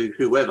to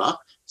whoever,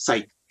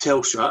 say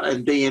Telstra,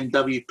 and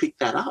BMW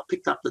picked up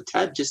the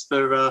tab just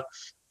for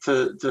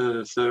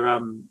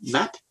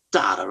map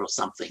data or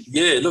something.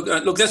 Yeah,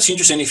 look, that's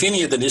interesting. If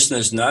any of the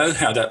listeners know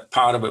how that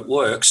part of it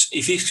works,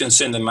 if you can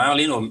send a mail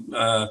in or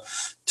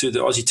to the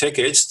Aussie Tech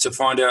Heads to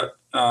find out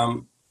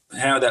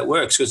how that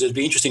works, because it'd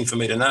be interesting for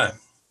me to know.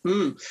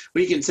 Well,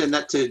 you can send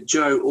that to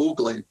Joe or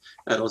Glenn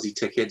at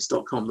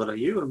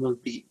aussietechheads.com.au, and we'll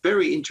be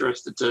very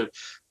interested to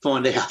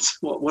find out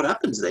what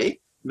happens there.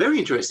 Very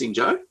interesting,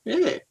 Joe.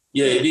 Yeah.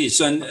 Yeah, it is.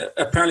 And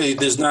apparently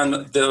there's none,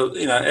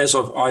 as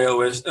of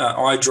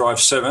iDrive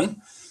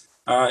 7,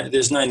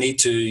 there's no need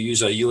to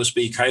use a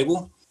USB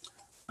cable.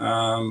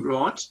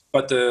 Right.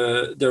 But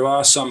there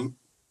are some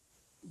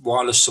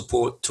wireless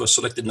support to a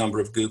selected number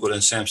of Google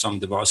and Samsung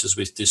devices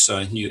with this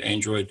new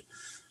Android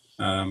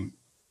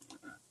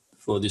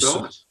for this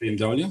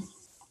BMW.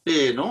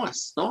 Yeah,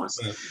 nice.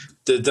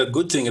 The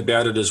good thing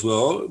about it as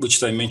well, which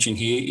they mention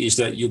here, is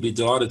that you'll be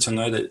delighted to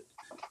know that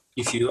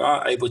if you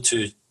are able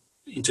to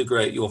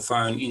integrate your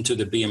phone into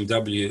the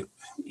BMW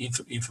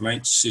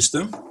information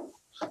system,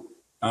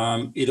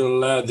 it'll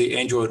allow the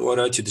Android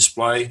Auto to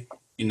display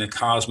in the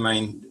car's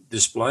main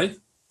display,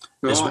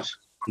 as well as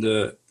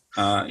the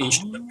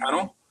instrument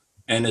panel,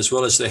 and as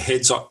well as the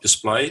heads-up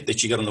display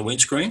that you get on the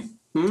windscreen.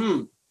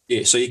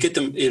 Yeah, so you get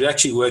them. It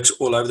actually works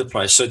all over the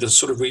place. So they're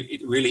sort of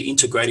really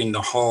integrating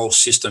the whole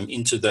system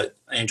into that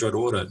Android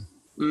Auto.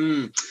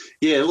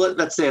 Yeah, well,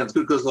 that sounds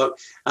good, because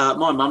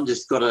my mum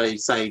just got a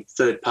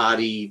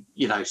third-party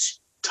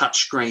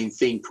touchscreen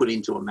thing put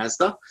into a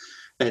Mazda,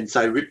 and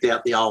so ripped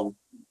out the old,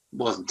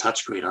 wasn't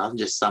touchscreen,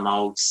 just some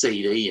old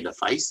CD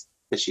interface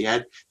that she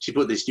had. She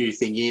put this new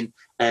thing in,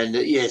 and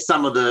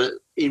some of the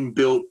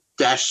inbuilt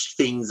dash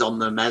things on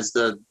the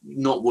Mazda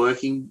not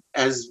working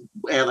as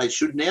how they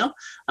should now,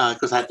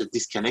 because I had to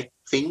disconnect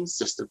things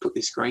just to put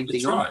this screen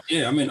thing on. Right.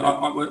 Yeah, I mean,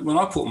 when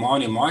I put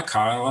mine in my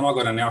car, when I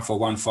got an Alpha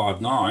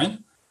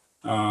 159,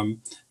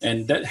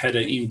 and that had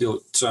an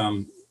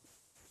inbuilt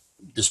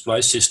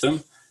display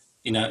system,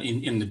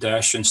 in the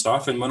dash and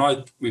stuff. And when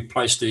I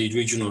replaced the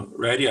original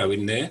radio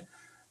in there,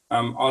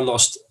 I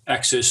lost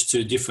access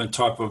to different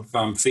type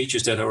of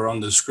features that are on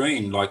the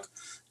screen, like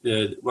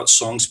what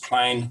songs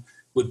playing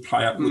would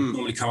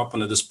normally come up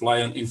on the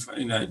display,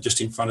 just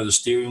in front of the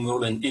steering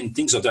wheel and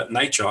things of that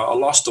nature. I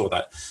lost all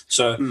that.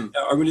 So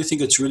I really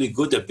think it's really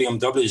good that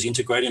BMW is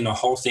integrating the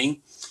whole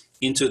thing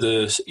into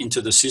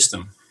the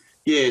system.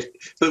 Yeah,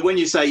 but when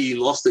you say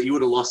you lost it, you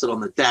would have lost it on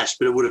the dash,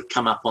 but it would have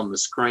come up on the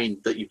screen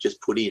that you've just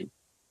put in.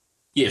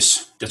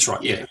 Yes, that's right.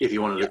 Yeah, if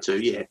you wanted it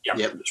to. Yeah,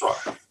 that's right.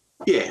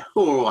 Yeah,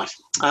 all right.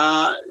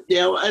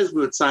 Now, as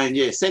we were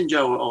saying, send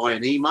Joe or I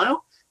an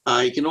email.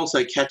 You can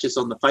also catch us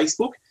on the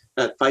Facebook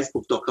at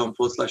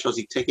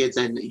facebook.com/Aussie Tech Heads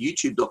and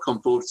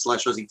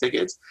youtube.com/Aussie Tech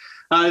Heads.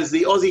 There's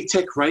the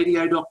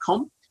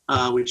AussieTechRadio.com,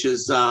 which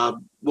is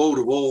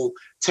wall-to-wall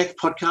tech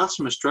podcast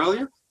from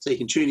Australia. So you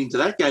can tune into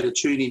that, go to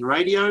TuneIn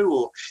Radio,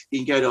 or you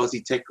can go to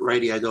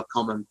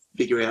AussieTechRadio.com and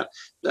figure out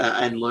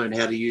and learn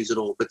how to use it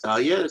all. But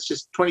it's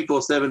just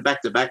 24/7,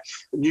 back-to-back.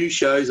 New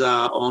shows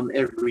are on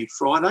every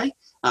Friday.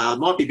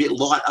 Might be a bit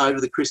light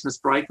over the Christmas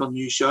break on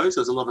new shows.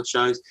 There's a lot of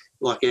shows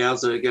like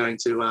ours that are going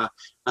to,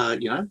 have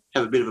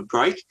a bit of a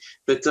break.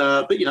 But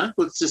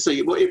let's just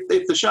see. Well,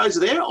 if the shows are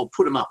there, I'll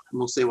put them up and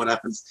we'll see what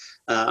happens.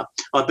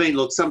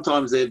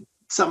 Sometimes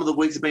some of the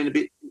weeks have been a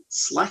bit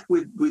slack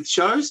with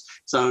shows.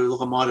 So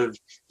look, I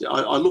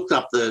looked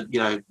up the,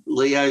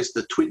 Leo's,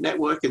 the Twit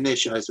Network, and their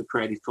shows for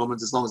Creative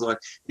Commons. As long as I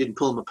didn't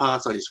pull them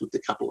apart, I just whipped a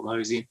couple of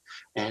those in.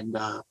 And,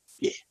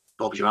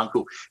 Bob's your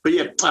uncle. But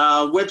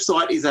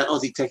website is at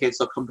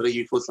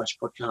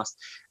aussietechheads.com.au/podcast.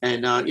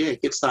 And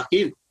get stuck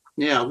in.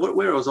 Now,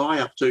 where was I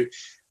up to?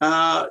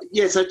 So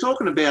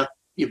talking about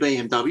your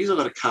BMWs, I've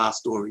got a car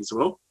story as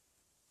well.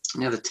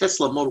 Now, the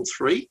Tesla Model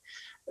 3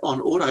 on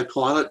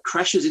autopilot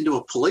crashes into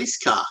a police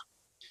car.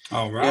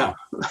 Oh, right.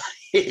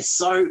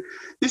 So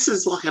this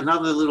is like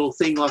another little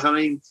thing. Like, I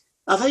mean,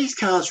 are these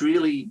cars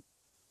really,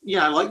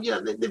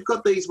 they've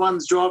got these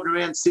ones driving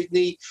around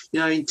Sydney,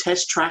 in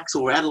test tracks,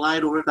 or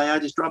Adelaide, or wherever they are,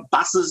 just drive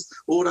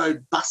auto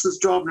buses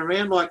driving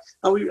around. Like,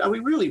 are we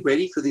really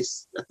ready for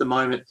this at the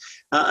moment?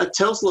 A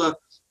Tesla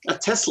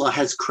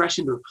has crashed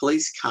into a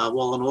police car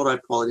while on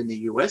autopilot in the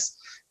US.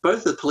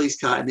 Both the police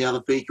car and the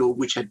other vehicle,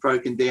 which had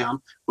broken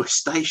down, were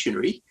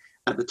stationary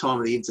at the time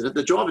of the incident.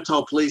 The driver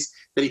told police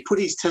that he put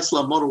his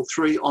Tesla Model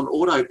 3 on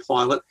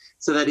autopilot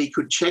so that he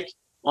could check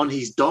on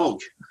his dog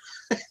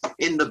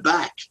in the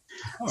back.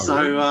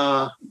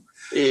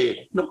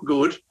 Not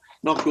good.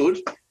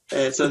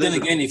 So then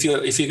again, if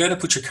you're going to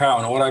put your car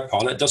on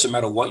autopilot, it doesn't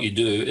matter what you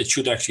do, it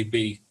should actually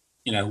be,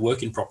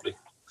 working properly.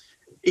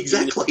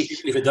 Exactly.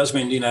 If it does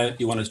mean,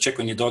 you want to check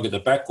on your dog at the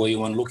back, or you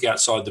want to look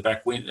outside the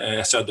back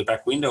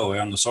window or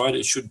on the side,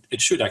 it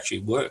should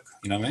actually work.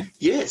 You know what I mean?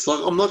 Yes. Like,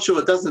 I'm not sure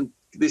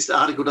this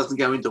article doesn't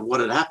go into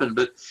what had happened,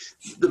 but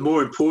the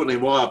more importantly,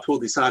 why I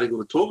pulled this article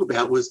to talk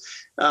about was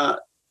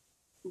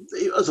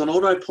it was on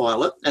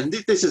autopilot, and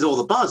this is all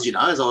the buzz,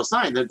 as I was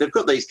saying. They've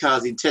got these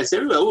cars in tests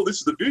everywhere. Oh, this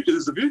is the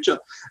future.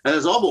 And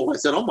as I've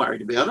always said, I'm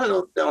worried about it. I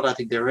don't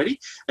think they're ready.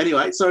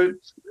 Anyway, so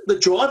the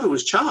driver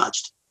was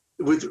charged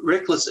with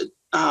reckless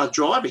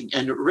driving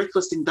and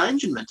reckless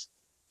endangerment.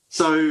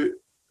 So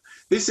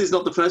this is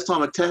not the first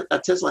time a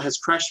Tesla has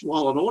crashed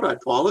while on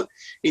autopilot.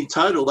 In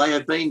total, they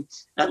have been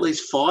at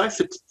least 5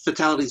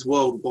 fatalities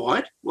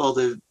worldwide while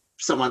they've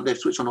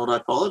switched on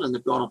autopilot and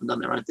they've gone off and done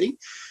their own thing.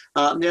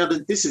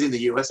 This is in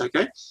the US,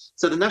 okay?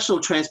 So the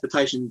National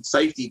Transportation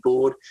Safety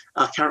Board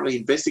are currently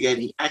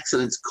investigating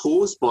accidents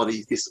caused by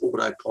this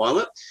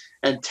autopilot.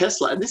 And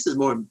Tesla, and this is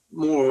more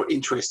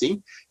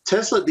interesting,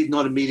 Tesla did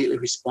not immediately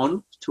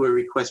respond to a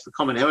request for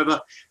comment.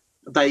 However,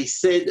 they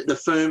said the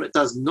firm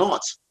does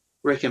not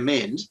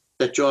recommend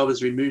that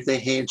drivers remove their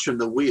hands from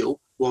the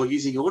wheel while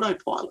using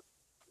autopilot.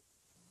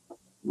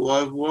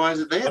 Why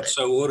is it there? What's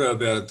so auto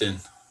about it then?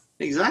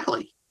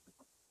 Exactly.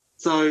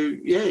 So,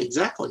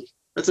 exactly.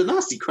 It's a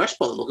nasty crash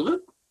by the look of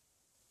it.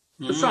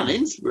 The front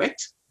end's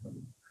wrecked.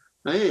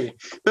 Yeah.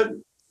 But,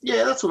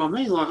 that's what I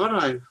mean. Like, I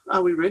don't know.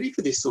 Are we ready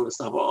for this sort of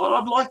stuff?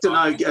 I'd like to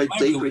go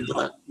deeper into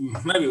that.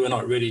 Maybe we're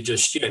not ready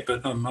just yet,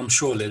 but I'm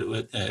sure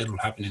that it'll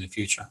happen in the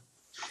future.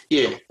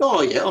 Yeah.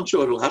 Oh, yeah, I'm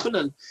sure it'll happen,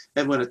 and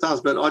when it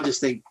does. But I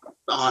just think,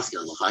 I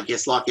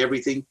guess like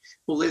everything,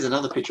 well, there's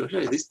another picture. I'll show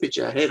you this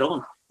picture head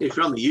on. If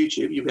you're on the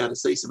YouTube, you'll be able to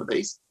see some of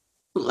these.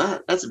 Look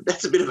at that.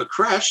 That's a bit of a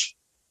crash.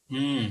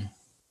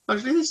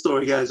 Actually, this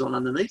story goes on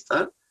underneath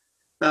that.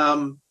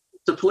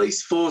 The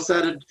police force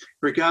added,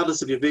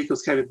 regardless of your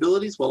vehicle's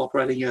capabilities, while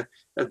operating a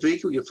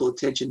vehicle, your full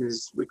attention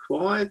is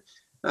required.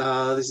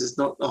 This is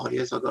not,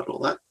 yes, I got all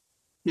that.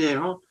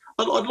 Yeah,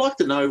 I'd like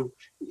to know,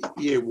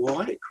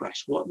 why it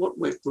crashed. What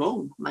went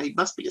wrong? It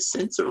must be a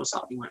sensor or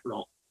something went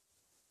wrong.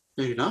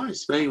 Who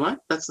knows? But anyway,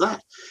 that's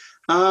that.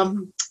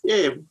 And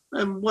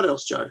what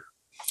else, Joe?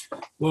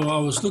 Well, I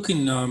was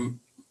looking, and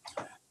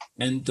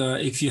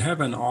if you have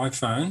an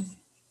iPhone,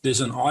 there's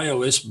an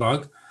iOS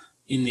bug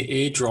in the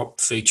AirDrop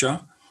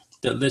feature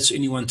that lets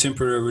anyone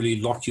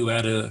temporarily lock you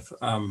out of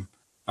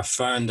a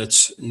phone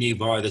that's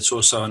nearby that's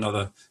also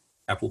another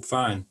Apple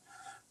phone.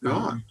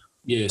 Right.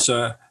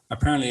 So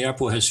apparently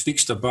Apple has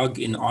fixed a bug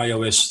in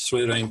iOS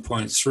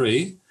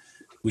 13.3,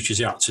 which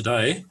is out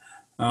today,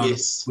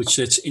 which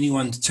lets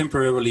anyone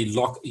temporarily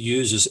lock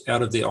users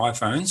out of their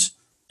iPhones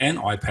and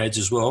iPads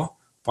as well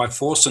by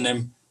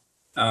forcing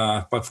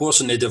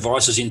their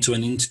devices into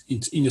an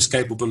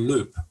inescapable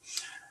loop.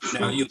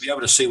 Now, you'll be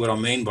able to see what I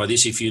mean by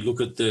this if you look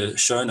at the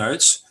show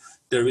notes.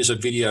 there is a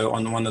video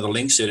on one of the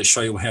links there to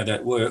show you how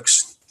that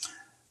works.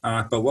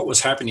 But what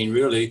was happening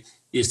really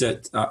is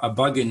that a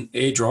bug in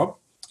AirDrop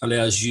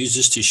allows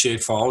users to share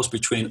files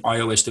between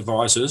iOS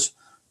devices,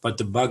 but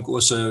the bug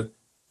also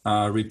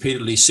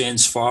repeatedly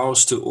sends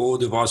files to all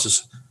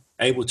devices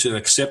able to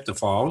accept the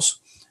files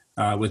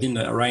within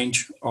the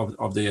range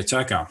of the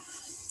attacker.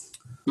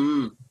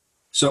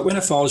 So when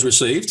a file is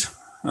received,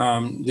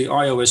 the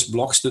iOS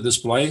blocks the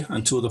display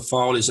until the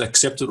file is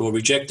accepted or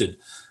rejected.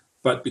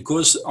 But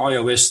because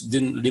iOS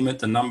didn't limit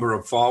the number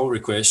of file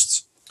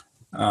requests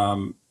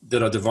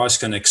that a device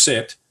can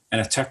accept, an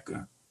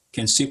attacker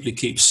can simply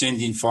keep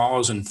sending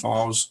files and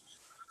files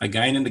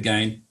again and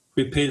again,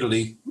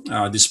 repeatedly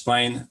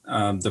displaying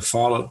the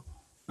file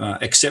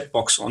accept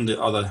box on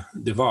the other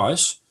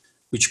device,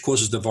 which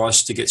causes the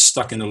device to get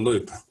stuck in a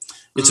loop.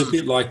 It's a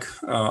bit like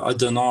a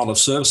denial of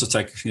service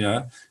attack,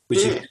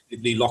 which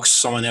effectively locks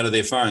someone out of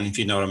their phone, if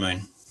you know what I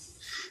mean.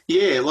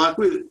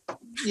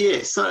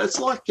 So it's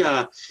like,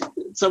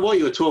 so while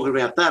you were talking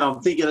about that, I'm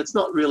thinking it's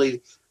not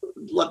really,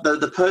 like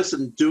the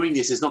person doing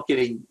this is not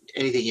getting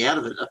anything out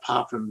of it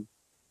apart from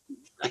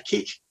a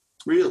kick,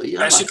 really.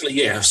 Basically,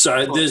 yeah.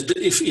 So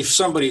if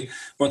somebody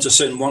wants to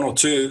send one or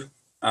two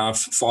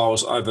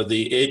files over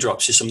the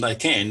AirDrop system, they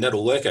can.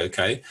 That'll work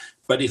okay.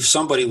 But if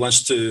somebody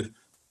wants to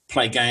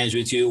play games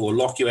with you or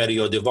lock you out of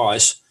your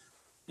device,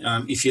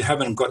 if you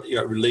haven't got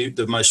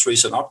the most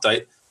recent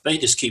update, they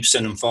just keep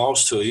sending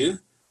files to you,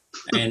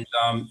 and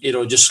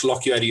it'll just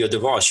lock you out of your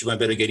device. You won't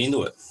be able to get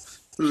into it.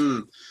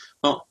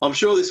 Well, I'm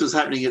sure this was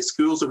happening at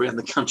schools around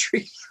the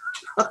country.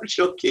 I'm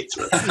sure kids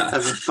were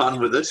having fun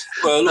with it.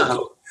 Well,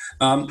 look,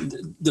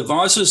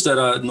 devices that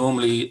are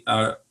normally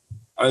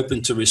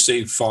open to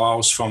receive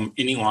files from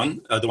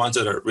anyone are the ones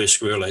that are at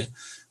risk, really.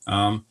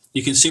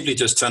 You can simply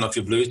just turn off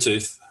your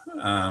Bluetooth,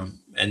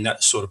 and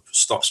that sort of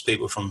stops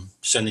people from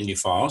sending you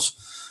files.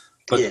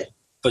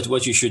 But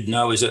what you should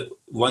know is that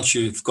once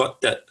you've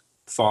got that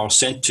file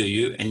sent to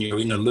you and you're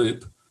in a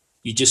loop,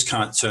 you just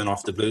can't turn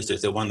off the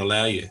Bluetooth. They won't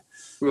allow you.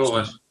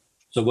 Right.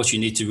 So what you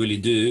need to really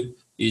do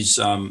is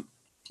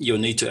you'll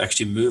need to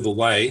actually move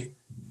away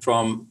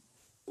from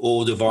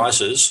all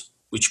devices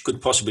which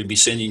could possibly be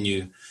sending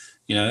you,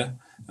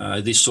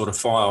 these sort of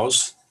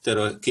files that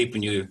are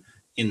keeping you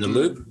in the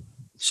loop.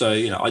 So,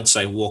 I'd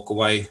say walk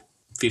away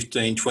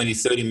 15, 20,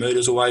 30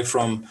 metres away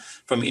from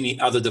any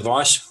other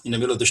device in the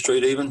middle of the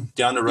street, even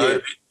down the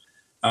road.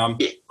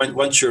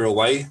 Once you're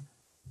away,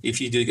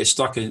 if you do get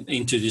stuck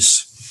into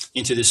this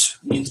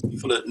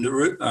infinite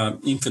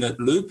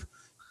loop,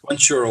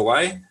 once you're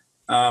away,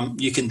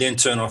 you can then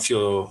turn off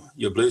your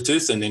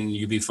Bluetooth, and then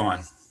you'll be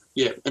fine.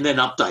 Yeah, and then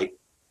update.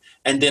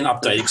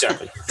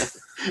 Exactly.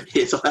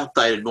 Yes, I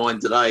updated mine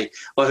today.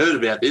 I heard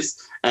about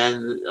this,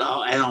 and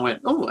I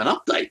went, oh, an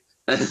update.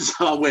 And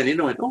so I went in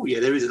and went, oh,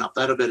 yeah, there is an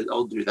update.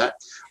 I'll do that.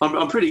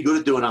 I'm pretty good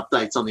at doing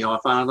updates on the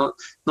iPhone.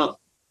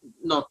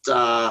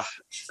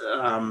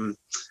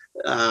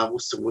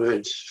 What's the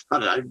word? I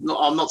don't know.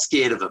 I'm not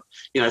scared of them.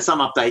 Some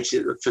updates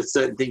for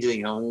certain things, you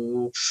think,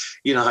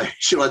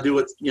 should I do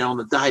it, on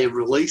the day of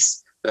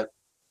release? But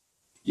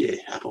yeah,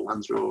 Apple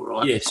ones are all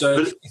right. Yeah.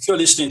 So if you're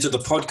listening to the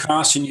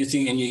podcast and you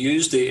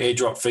use the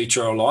AirDrop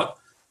feature a lot,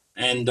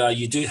 and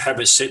you do have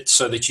it set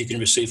so that you can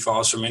receive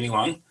files from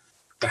anyone,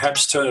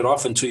 perhaps turn it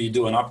off until you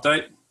do an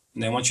update.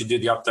 And then once you do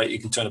the update, you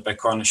can turn it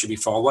back on. It should be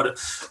fine. What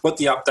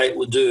the update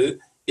will do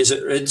is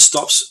it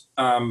stops.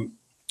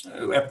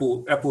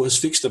 Apple has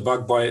fixed the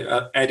bug by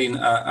adding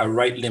a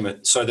rate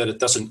limit so that it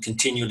doesn't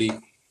continually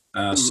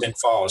send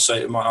files. So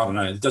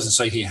it doesn't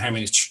say here how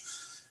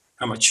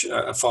much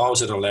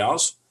files it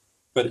allows,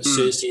 but it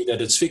says here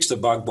that it's fixed the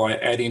bug by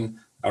adding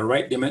a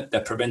rate limit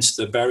that prevents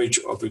the barrage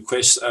of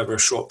requests over a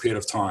short period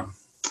of time.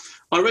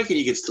 I reckon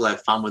you can still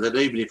have fun with it,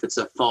 even if it's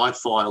a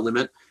 5-file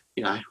limit.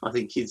 I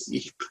think kids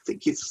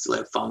still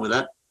have fun with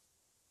that.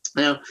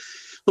 Now,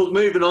 look,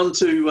 moving on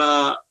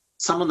to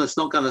someone that's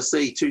not going to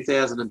see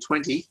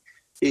 2020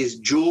 is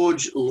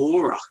George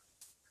Laurer.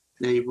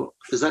 Now,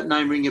 does that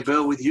name ring a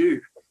bell with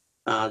you,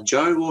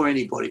 Joe, or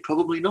anybody?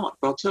 Probably not.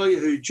 But I'll tell you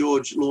who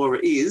George Laurer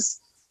is,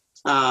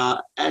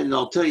 and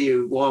I'll tell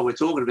you why we're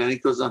talking about him,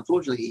 because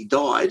unfortunately he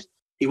died.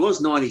 He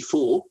was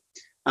 94.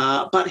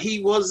 But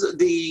he was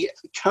the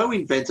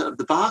co-inventor of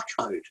the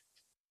barcode.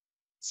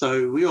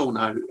 So we all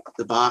know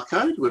the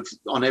barcode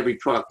on every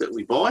product that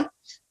we buy.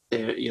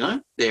 There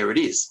it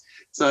is.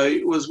 So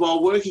it was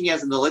while working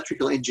as an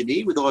electrical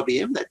engineer with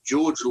IBM that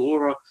George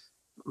Laurer,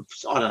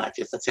 I don't know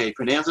if that's how you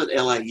pronounce it,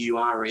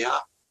 Laurer,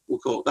 we'll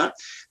call it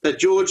that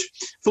George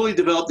fully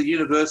developed the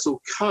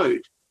universal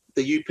code,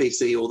 the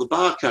UPC or the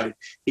barcode.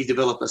 He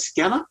developed a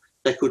scanner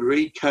that could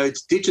read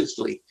codes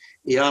digitally.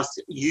 He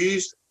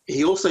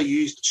also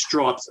used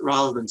stripes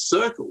rather than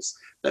circles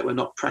that were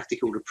not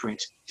practical to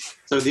print.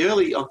 So I've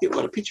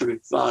got a picture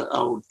of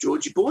old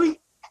Georgie boy.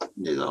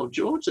 There's old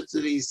George.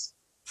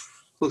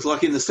 Looks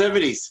like in the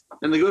 70s,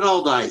 in the good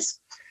old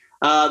days.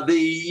 In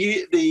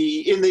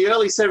the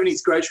early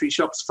 70s, grocery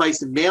shops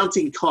faced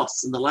mounting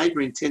costs and the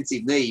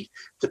labour-intensive need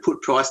to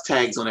put price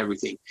tags on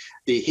everything.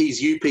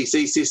 His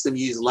UPC system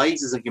used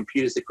lasers and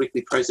computers to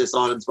quickly process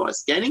items by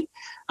scanning.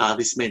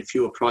 This meant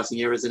fewer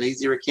pricing errors and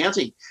easier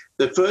accounting.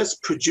 The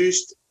first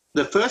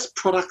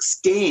product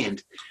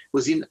scanned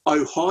was in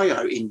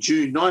Ohio in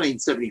June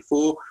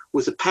 1974,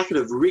 was a packet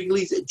of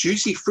Wrigley's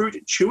Juicy Fruit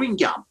chewing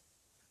gum.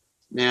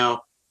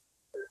 Now,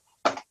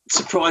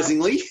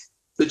 surprisingly,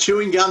 the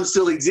chewing gum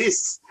still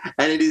exists,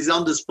 and it is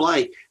on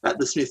display at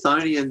the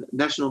Smithsonian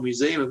National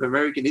Museum of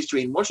American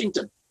History in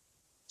Washington.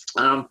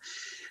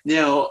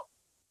 Now,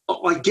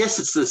 I guess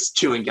it's this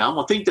chewing gum.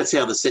 I think that's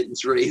how the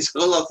sentence reads.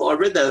 Well, I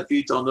read that a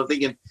few times. I'm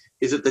thinking,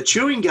 is it the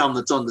chewing gum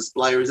that's on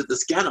display, or is it the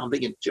scanner? I'm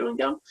thinking, chewing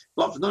gum?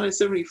 Like from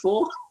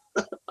 1974?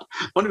 I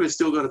wonder if it's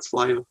still got its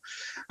flavour.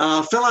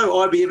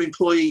 Fellow IBM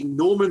employee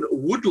Norman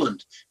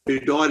Woodland, who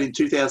died in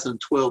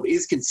 2012,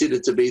 is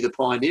considered to be the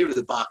pioneer of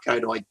the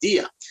barcode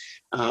idea,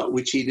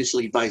 which he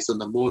initially based on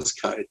the Morse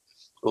code.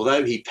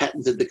 Although he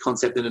patented the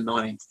concept in the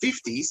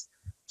 1950s,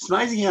 it's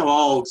amazing how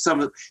old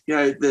some of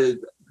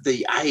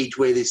the age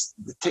where the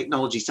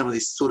technology, some of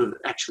this sort of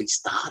actually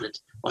started.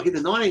 Like in the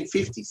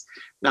 1950s,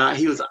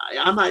 he was.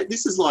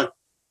 This is like,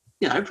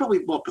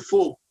 probably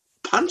before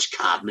punch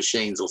card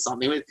machines or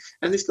something,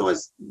 and this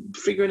guy's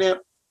figuring out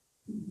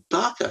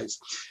barcodes.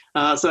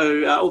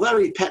 Although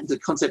he patented the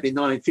concept in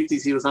the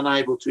 1950s, he was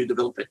unable to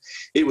develop it.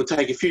 It would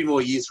take a few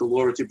more years for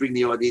Laurer to bring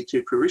the idea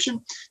to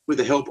fruition with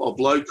the help of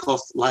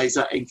low-cost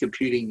laser and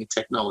computing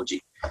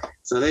technology.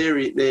 So there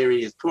he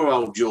is, poor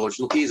old George.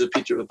 Look, here's a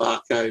picture of a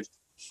barcode,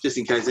 just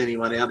in case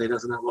anyone out there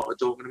doesn't know what we're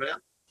talking about.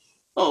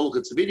 Oh, look,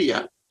 it's a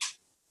video.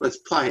 Let's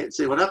play it and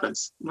see what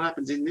happens. What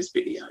happens in this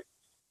video?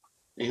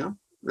 Hang on.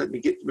 Let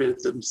me get rid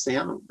of some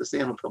sound. The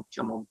sound will probably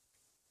come on.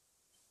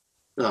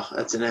 Oh,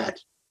 that's an ad.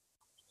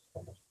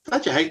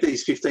 Don't you hate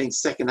these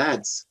 15-second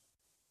ads?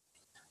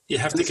 You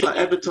have to get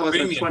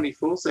advertisement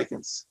 24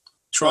 seconds.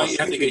 You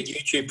have to get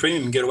YouTube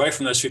Premium and get away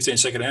from those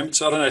 15-second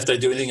ads. I don't know if they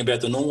do anything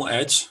about the normal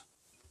ads.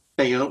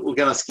 Hang on, we're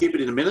going to skip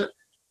it in a minute.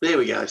 There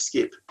we go,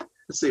 skip.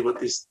 Let's see what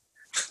this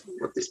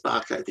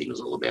barcode thing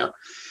was all about.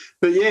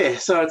 But yeah,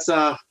 so it's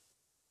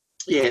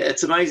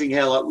amazing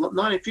how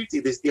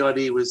 1950 the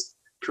idea was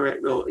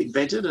correct or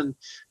invented, and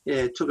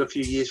it took a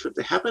few years for it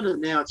to happen,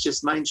 and now it's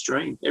just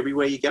mainstream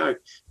everywhere you go.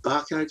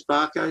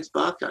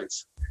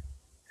 Barcodes.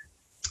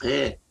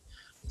 Yeah.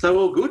 So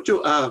all good,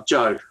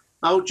 Joe.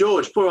 Old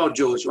George, poor old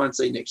George, won't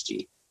see next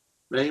year.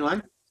 But anyway,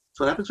 that's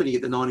what happens when you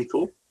get the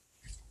 94,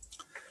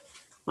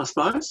 I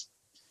suppose.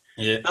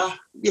 Yeah.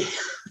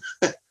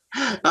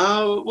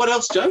 What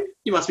else, Joe?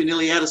 You must be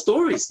nearly out of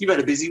stories. You've had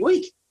a busy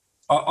week.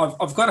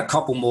 I've got a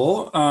couple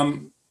more.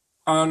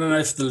 I don't know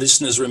if the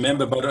listeners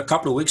remember, but a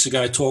couple of weeks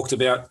ago I talked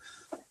about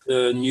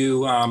the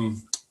new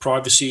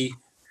privacy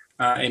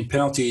and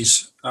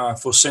penalties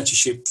for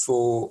censorship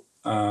for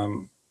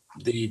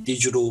the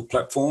digital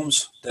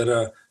platforms that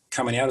are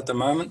coming out at the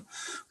moment.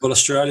 Well,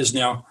 Australia's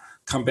now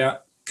come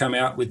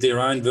out with their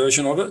own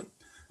version of it.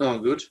 Oh,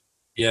 good.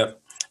 Yeah,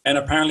 and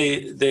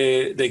apparently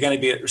they're going to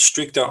be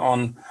stricter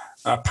on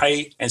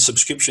pay and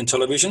subscription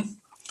television,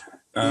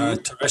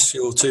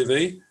 terrestrial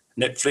TV,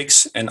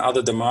 Netflix, and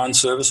other demand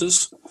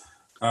services.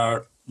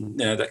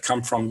 That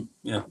come from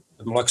the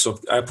likes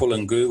of Apple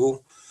and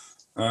Google.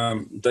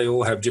 They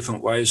all have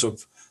different ways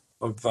of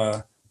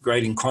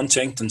grading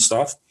content and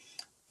stuff,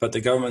 but the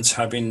governments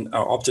have been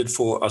opted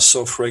for a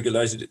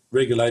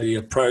self-regulated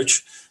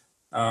approach.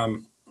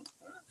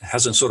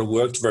 Hasn't sort of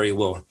worked very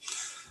well.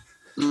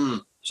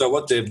 So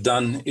what they've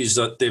done is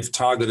that they've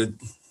targeted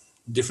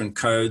different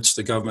codes.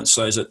 The government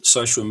says that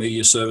social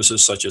media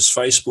services such as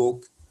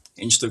Facebook,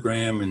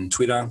 Instagram and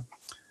Twitter,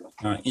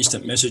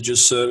 instant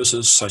messages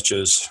services such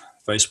as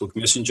Facebook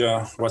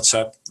Messenger,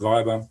 WhatsApp,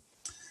 Viber,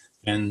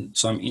 and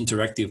some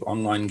interactive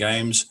online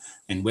games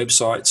and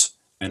websites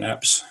and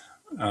apps,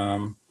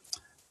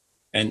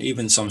 and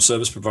even some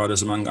service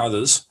providers, among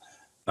others.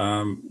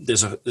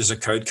 There's a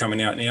code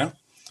coming out now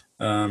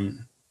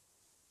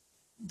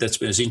that's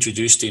been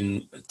introduced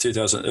in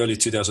early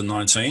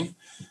 2019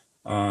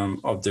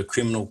 of the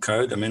Criminal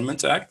Code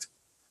Amendment Act.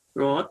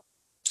 Right.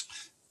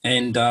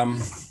 And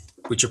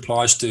which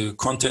applies to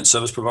content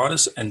service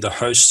providers and the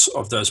hosts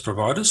of those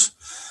providers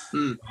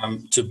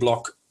to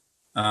block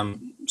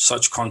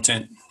such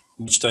content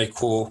which they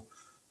call,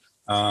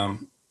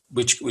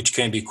 which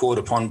can be called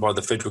upon by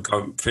the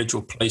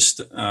federal police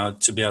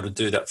to be able to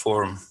do that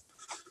for them.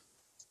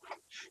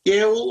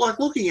 Yeah, well, like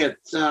looking at,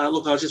 I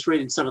was just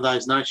reading some of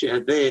those notes you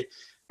had there,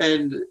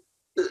 and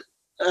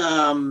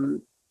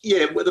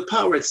with the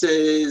part where it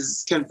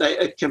says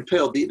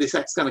this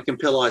act's going to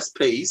compel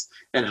ISPs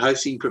and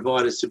hosting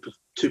providers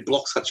to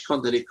block such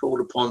content if called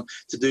upon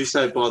to do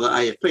so by the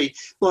AFP.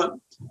 Like,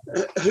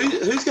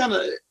 who's going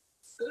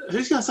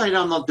to say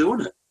no? I'm not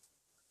doing it.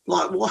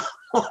 Like, why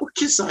would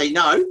you say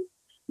no?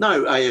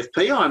 No,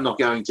 AFP, I'm not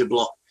going to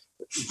block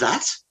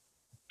that.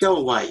 Go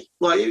away.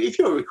 Like, if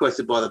you're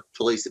requested by the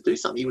police to do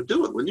something, you would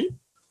do it, wouldn't you?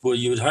 Well,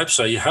 you would hope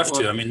so. You have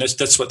to. I mean,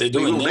 that's what they're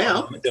doing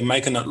now. They're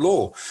making it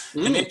law.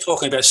 And they're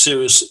talking about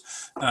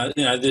serious,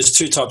 there's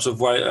two types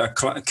of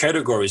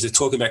categories. They're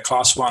talking about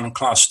class 1 and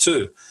class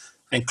 2.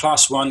 And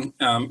class 1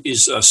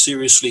 is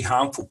seriously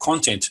harmful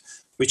content,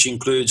 which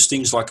includes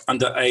things like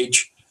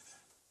underage,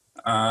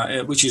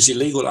 which is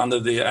illegal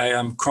under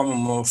the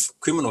Commonwealth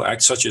Criminal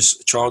Act, such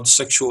as child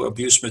sexual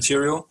abuse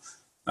material,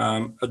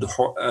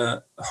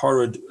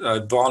 horrid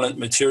violent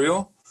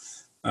material,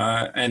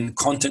 and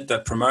content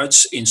that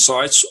promotes,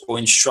 incites, or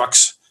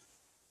instructs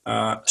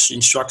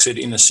it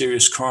in a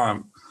serious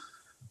crime.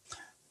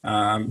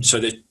 So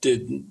that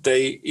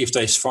if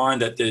they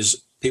find that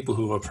there's people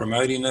who are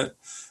promoting it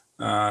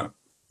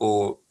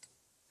or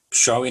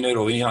showing it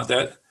or anything like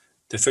that,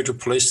 the federal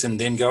police can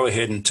then go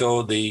ahead and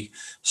tell the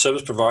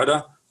service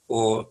provider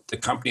or the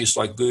companies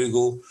like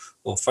Google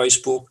or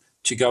Facebook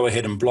to go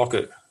ahead and block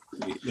it.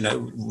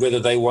 Whether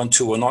they want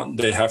to or not,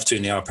 they have to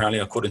now, apparently,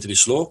 according to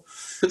this law.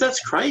 But that's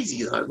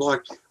crazy, though.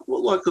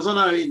 Because I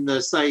know in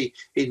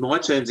my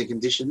terms and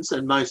conditions,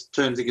 and most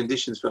terms and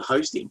conditions for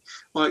hosting,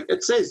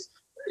 it says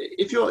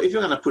if you're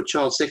going to put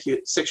child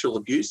sexual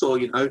abuse or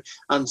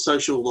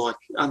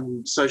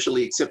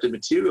unsocially accepted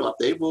material up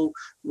there, well,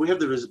 we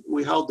reserve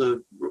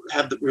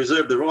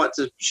the right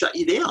to shut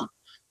you down.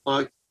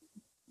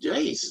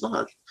 Geez,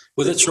 well,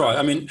 that's right.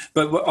 I mean,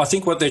 but I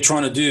think what they're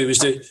trying to do is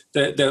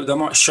they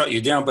might shut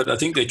you down, but I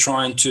think they're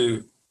trying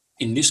to,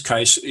 in this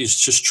case, is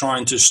just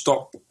trying to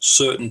stop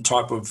certain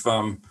type of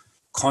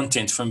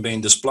content from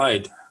being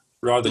displayed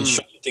rather than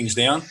shutting things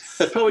down.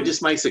 That probably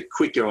just makes it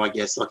quicker, I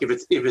guess. Like if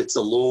it's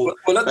a law.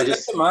 Well, at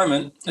the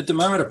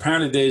moment,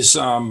 apparently there's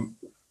an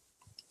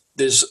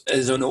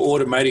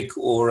automatic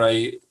or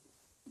a,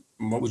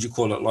 what would you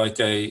call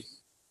it?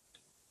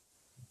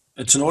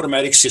 It's an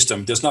automatic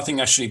system. There's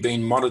nothing actually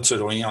being monitored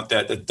or anything like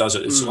that does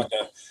it. It's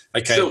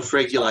like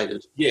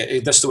self-regulated. Yeah,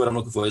 that's the word I'm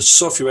looking for. It's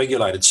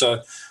self-regulated.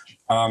 So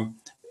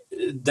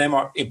they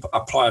might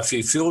apply a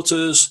few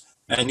filters,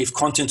 and if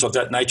content of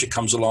that nature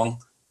comes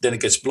along, then it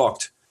gets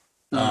blocked.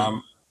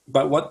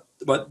 But what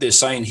they're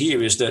saying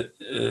here is that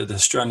the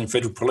Australian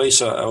Federal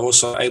Police are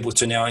also able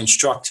to now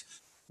instruct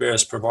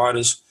various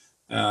providers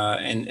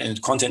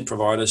and content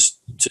providers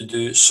to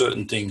do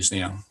certain things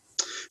now.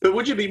 But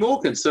would you be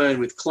more concerned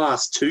with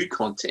Class 2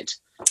 content?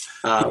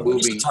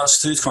 The Class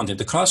 2 content?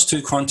 The Class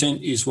 2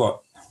 content is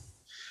what?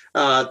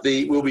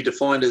 Will be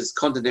defined as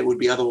content that would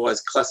be otherwise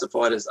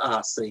classified as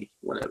RC,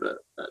 whatever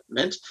that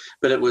meant.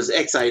 But it was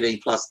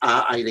X18 plus,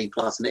 R18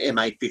 plus, and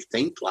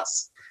MA15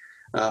 plus.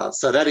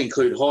 So that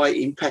include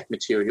high-impact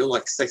material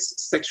like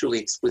sexually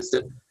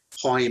explicit,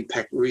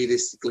 high-impact,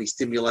 realistically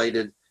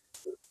simulated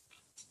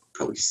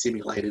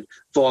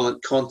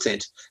violent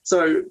content.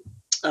 So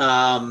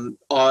I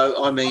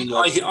mean,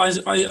 I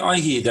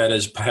hear that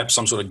as perhaps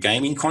some sort of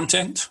gaming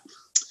content.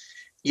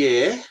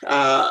 Yeah,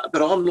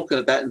 but I'm looking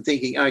at that and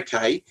thinking,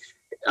 okay,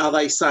 are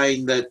they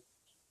saying that,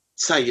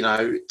 so they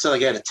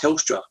go to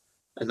Telstra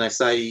and they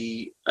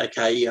say,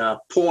 okay,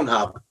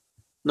 Pornhub,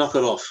 knock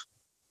it off.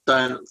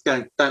 Don't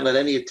let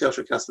any of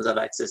Telstra customers have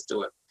access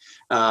to it.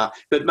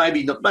 But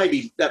maybe that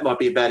might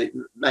be about it.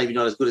 Maybe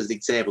not as good as the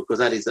example because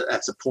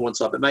that's a porn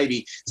site. But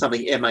maybe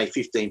something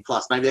MA15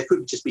 plus. Maybe that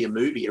could just be a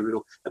movie,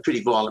 a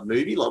pretty violent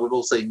movie. Like we've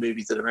all seen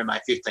movies that are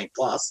MA15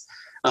 plus.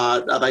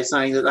 Are they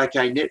saying that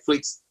okay,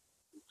 Netflix,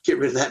 get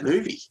rid of that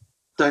movie?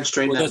 Don't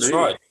stream that movie.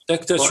 Right.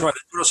 That's right.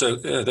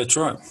 That's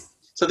right.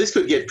 So this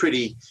could get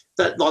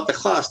like the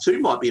Class 2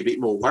 might be a bit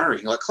more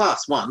worrying. Like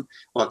Class 1,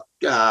 like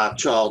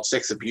child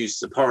sex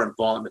abuse, abhorrent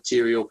violent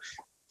material,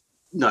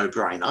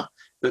 no-brainer.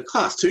 But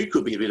Class 2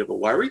 could be a bit of a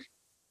worry.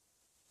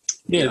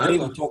 Yeah, they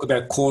even talk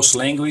about coarse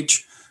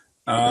language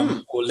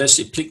or less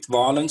explicit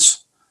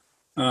violence.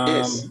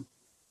 Yes.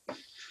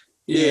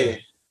 Yeah.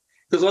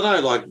 Because I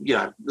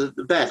know,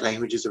 the bad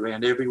language is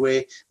around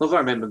everywhere. Like I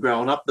remember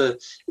growing up,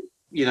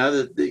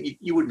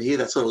 you wouldn't hear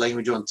that sort of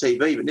language on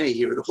TV, but now you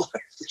hear it all over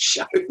the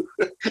show.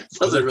 It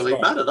doesn't really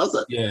matter, does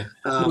it? Yeah.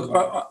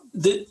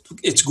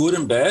 It's good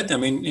and bad. I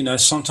mean,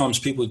 sometimes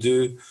people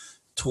do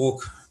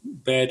talk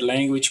bad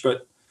language,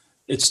 but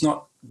it's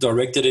not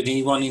directed at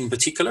anyone in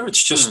particular.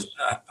 It's just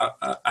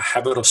a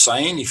habit of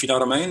saying, if you know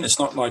what I mean. It's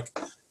not like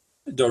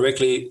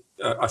directly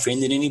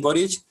offending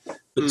anybody,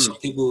 but some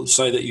people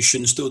say that you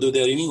shouldn't still do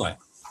that anyway.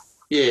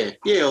 Yeah,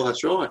 well,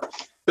 that's right.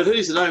 But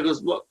who's to know?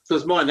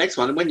 Because my next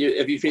one,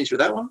 have you finished with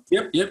that one?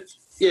 Yep.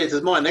 Yeah,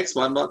 because my next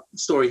one, my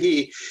story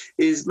here,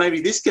 is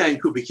maybe this game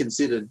could be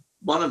considered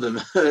one of them.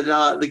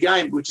 The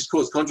game, which has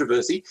caused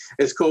controversy,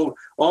 is called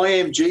I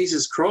Am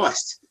Jesus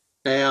Christ.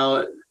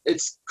 Now,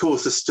 it's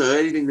caused a stir,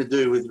 anything to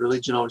do with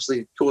religion,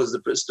 obviously, caused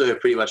a stir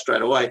pretty much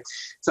straight away.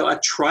 So a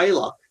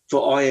trailer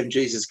for I Am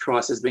Jesus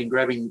Christ has been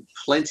grabbing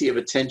plenty of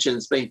attention.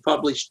 It's been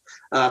published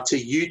to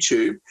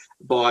YouTube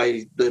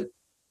by the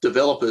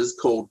developers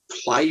called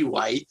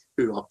Playway,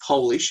 who are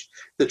Polish.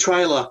 The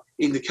trailer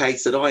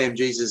indicates that I Am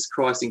Jesus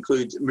Christ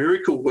includes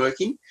miracle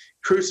working,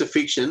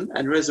 crucifixion,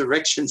 and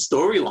resurrection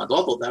storylines.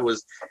 I thought that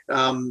was,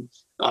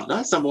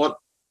 somewhat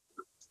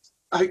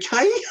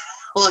okay.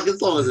 Like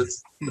as long as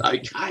it's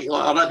okay.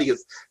 I don't think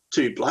it's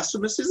too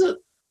blasphemous, is it?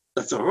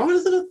 that's all right,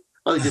 isn't it?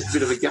 I think just a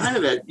bit of a game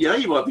about,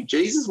 you might be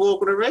Jesus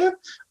walking around.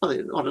 I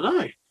don't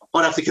know.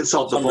 I'd have to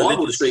consult the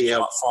Bible to see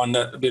how. I find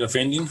that a bit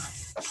offending.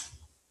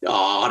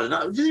 Oh, I don't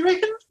know. Do you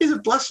reckon? Is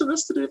it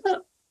blasphemous to do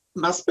that?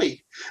 Must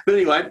be. But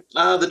anyway,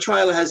 the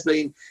trailer has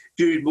been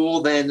viewed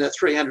more than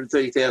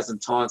 330,000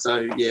 times.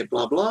 So, yeah,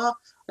 blah, blah.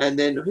 And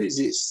then who's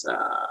this?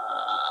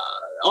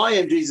 I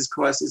Am Jesus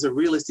Christ is a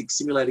realistic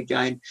simulated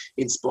game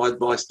inspired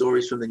by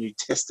stories from the New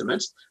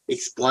Testament.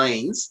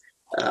 Explains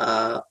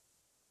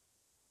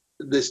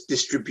this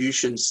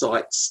distribution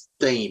site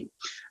Steam.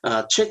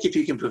 Check if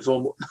you can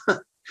perform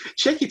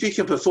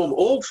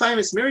all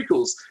famous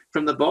miracles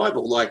from the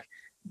Bible, like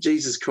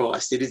Jesus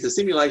Christ. It is a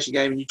simulation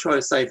game and you try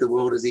to save the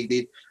world as he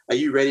did. Are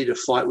you ready to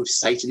fight with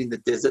Satan in the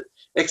desert,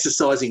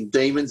 exorcising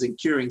demons and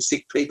curing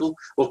sick people,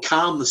 or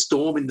calm the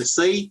storm in the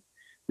sea?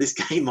 This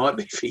game might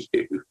be for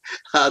you.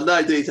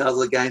 No details of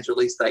the game's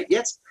release date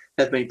yet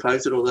have been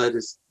posted, although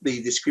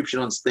the description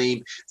on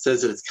Steam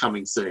says that it's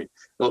coming soon.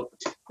 Well,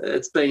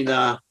 it's been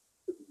a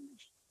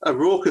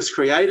raucous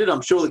created.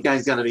 I'm sure the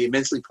game's going to be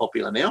immensely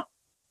popular now.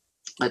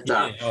 But,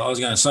 I was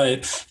going to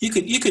say,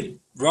 you could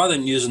rather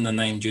than using the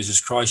name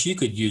Jesus Christ, you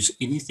could use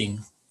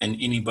anything and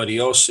anybody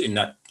else in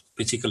that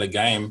particular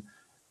game,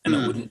 and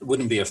it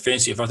wouldn't be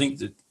offensive. I think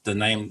that the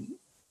name,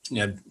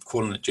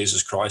 calling it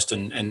Jesus Christ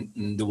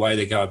and the way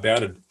they go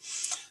about it,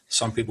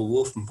 some people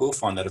will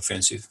find that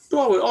offensive.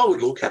 Well, I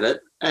would look at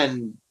it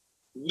and,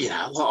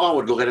 I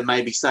would look at it,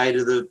 maybe say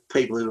to the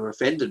people who are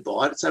offended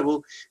by it, say,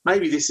 well,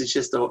 maybe this is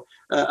just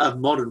a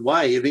modern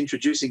way of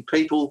introducing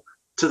people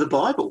to the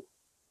Bible,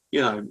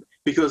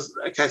 because,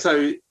 okay,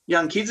 so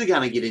young kids are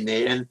going to get in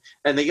there and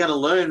they're going to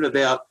learn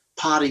about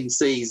parting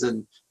seas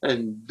and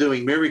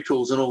doing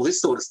miracles and all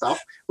this sort of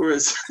stuff,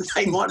 whereas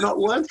they might not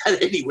learn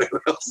that anywhere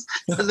else.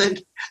 And then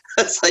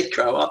as they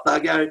grow up, they'll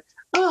go,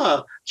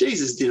 oh,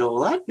 Jesus did all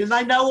that, and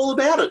they know all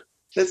about it.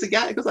 That's the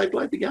game because they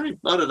played the game.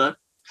 I don't know.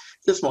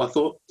 Just my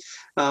thought.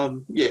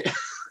 Yeah.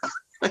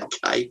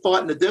 Okay,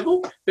 fighting the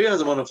devil. Who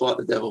doesn't want to fight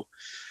the devil?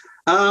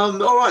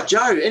 All right,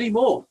 Joe, any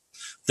more?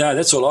 No,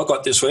 that's all I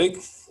got this week.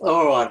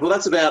 All right. Well,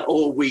 that's about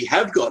all we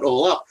have got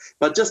all up.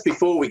 But just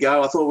before we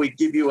go, I thought we'd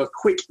give you a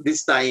quick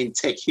This Day in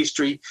Tech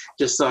history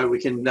just so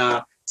we can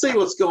see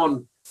what's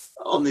gone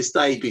on this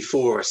day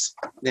before us.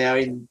 Now,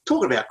 in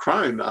talking about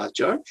Chrome,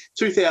 Joe,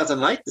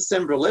 2008,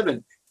 December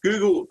 11,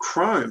 Google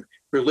Chrome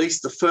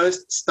released the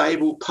first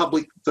stable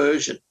public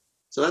version.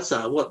 So that's,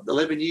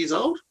 11 years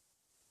old?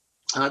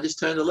 Just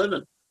turned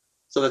 11.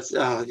 So that's,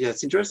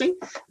 it's interesting.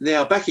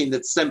 Now, back in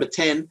December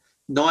 10,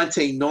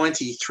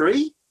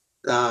 1993,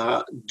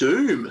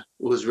 Doom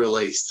was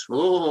released.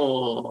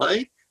 Oh,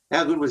 hey,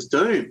 how good was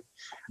Doom?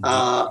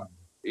 What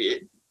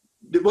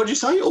did you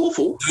say?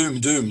 Awful.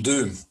 Doom.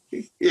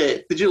 Yeah.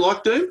 Did you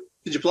like Doom?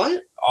 Did you play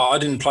it? Oh, I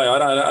didn't play.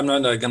 I'm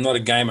not a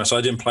gamer, so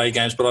I didn't play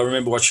games. But I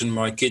remember watching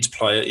my kids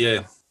play it.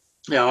 Yeah.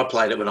 Yeah, I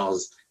played it when I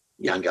was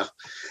younger.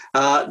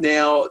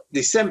 Now,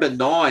 December 9,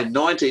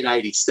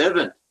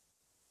 1987.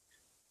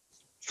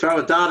 Throw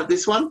a dart at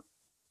this one.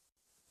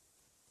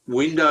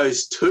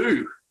 Windows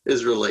 2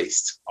 is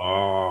released.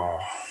 Oh,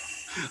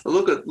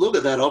 look at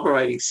that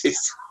operating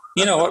system.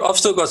 You know what? I've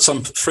still got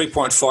some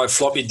 3.5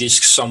 floppy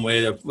disks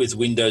somewhere with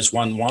Windows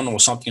 1.1 or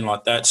something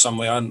like that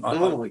somewhere.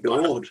 Oh my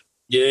God!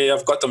 Yeah,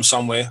 I've got them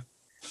somewhere.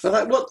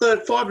 What,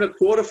 the 5 1/4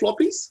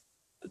 floppies?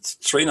 It's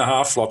 3.5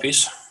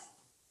 floppies.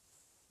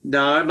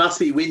 No, it must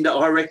be Windows.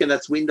 I reckon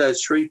that's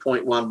Windows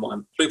 3.11.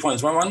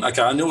 3.11.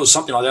 Okay, I knew it was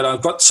something like that.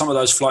 I've got some of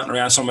those floating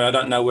around somewhere. I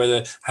don't know whether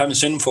I haven't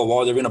seen them for a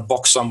while. They're in a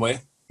box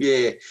somewhere.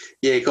 Yeah,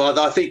 guys.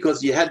 I think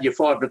because you had your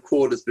 5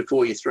 1/4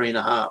 before your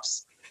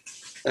 3.5s,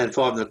 and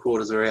 5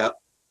 1/4 are out.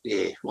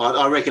 Yeah, well,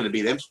 I reckon it'd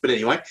be them. But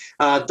anyway,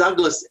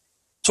 Douglas.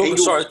 Talking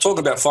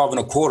about 5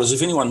 1/4.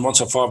 If anyone wants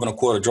a 5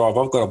 1/4 drive,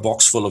 I've got a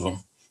box full of them.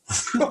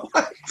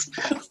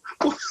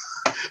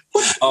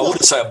 I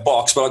wouldn't say a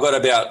box, but I've got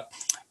about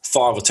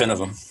 5 or 10 of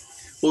them.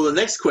 Well, the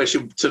next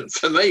question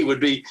for me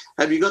would be: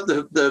 have you got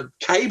the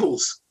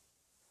cables,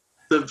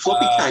 the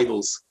floppy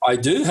cables? I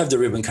do have the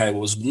ribbon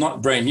cables,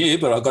 not brand new,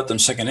 but I got them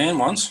second-hand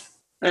ones.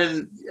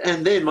 And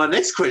then my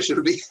next question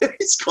would be: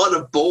 it's got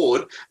a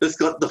board that's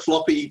got the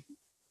floppy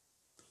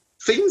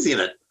things in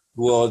it.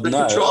 Well, the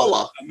no.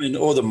 controller. I mean,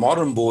 all the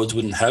modern boards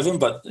wouldn't have them,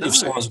 but if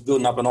someone's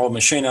building up an old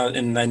machine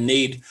and they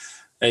need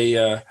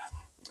a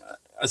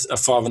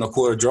 5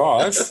 1/4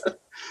 drive.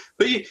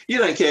 But you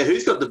don't care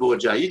who's got the board,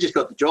 Joe. You just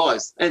got the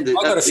drives. And I've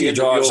got a few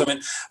drives. I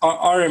mean,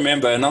 I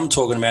remember, and I'm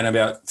talking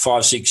about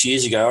 5-6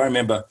 years ago, I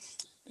remember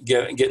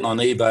getting on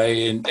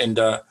eBay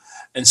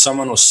and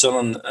someone was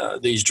selling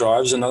these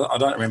drives, and I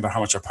don't remember how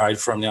much I paid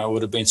for them now. It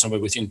would have been somewhere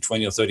within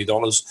 $20 or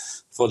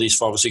 $30 for these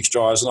 5 or 6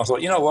 drives. And I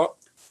thought, you know what?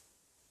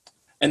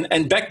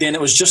 And back then,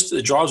 it was just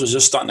the drives were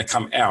just starting to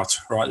come out,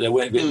 right? They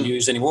weren't getting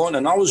used anymore,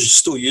 and I was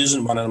still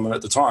using one of them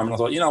at the time. And I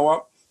thought, you know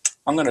what?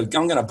 I'm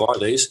gonna buy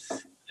these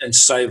and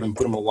save and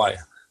put them away.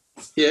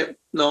 Yeah,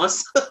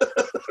 nice.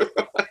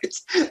 Right.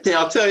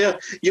 Now I'll tell you,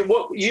 you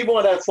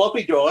might have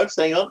floppy drives.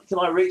 Hang on, can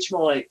I reach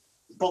my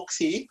box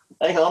here?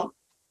 Hang on.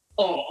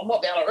 Oh, I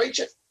might be able to reach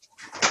it.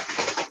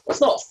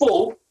 It's not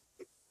full,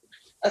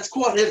 That's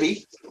quite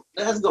heavy.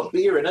 It hasn't got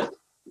beer in it.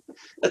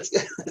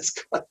 It's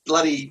got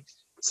bloody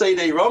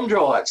CD-ROM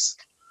drives.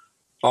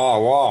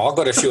 Oh, wow. I've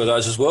got a few of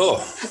those as well.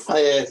 Oh,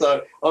 yeah,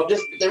 so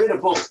they're in a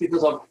box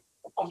because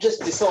I've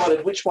just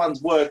decided which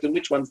ones worked and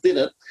which ones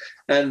didn't,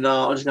 and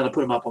I'm just going to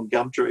put them up on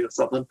Gumtree or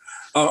something.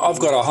 I've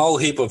got a whole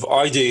heap of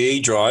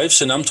IDE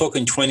drives, and I'm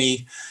talking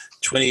 20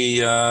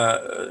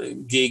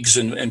 gigs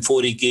and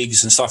 40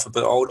 gigs and stuff,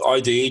 but old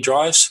IDE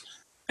drives,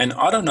 and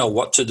I don't know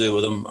what to do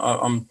with them. I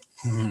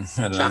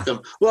don't know.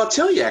 Them. Well, I'll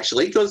tell you,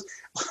 actually, because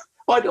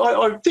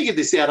I figured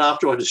this out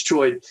after I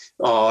destroyed,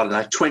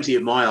 20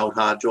 of my old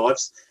hard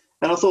drives.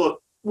 And I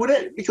thought,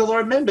 because I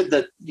remembered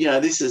that,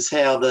 this is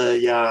how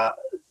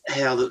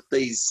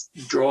these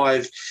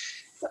drive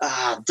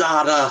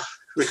data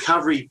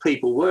recovery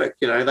people work.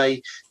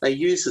 They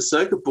use the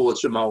circuit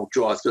boards from old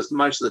drives because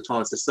most of the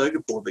time it's the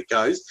circuit board that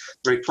goes.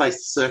 They replace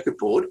the circuit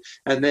board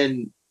and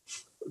then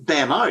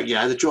bam-o,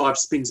 the drive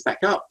spins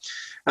back up.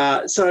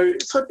 So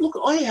look,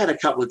 I had a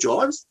couple of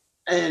drives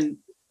and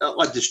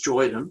I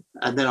destroyed them,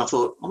 and then I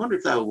thought, I wonder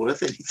if they were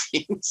worth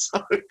anything.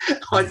 So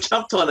I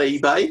jumped on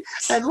eBay,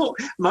 and look,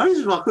 most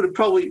of them I could have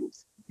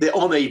they're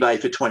on eBay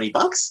for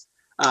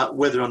 $20,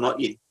 whether or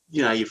not you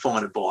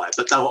find a buyer,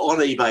 but they were on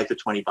eBay for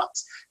 $20.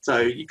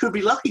 So you could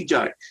be lucky,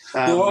 Joe.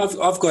 Well,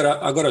 I've got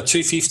a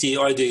 250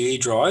 IDE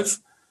drive,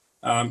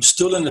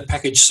 still in the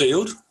package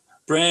sealed,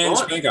 brand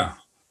spanker.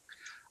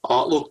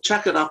 Oh, look,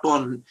 chuck it up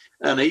on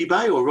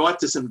eBay or write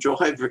to some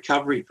drive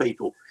recovery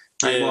people.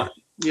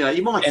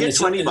 You might get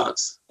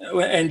 $20.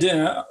 And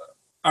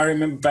I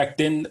remember back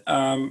then,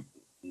 my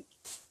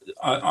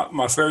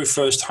very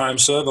first home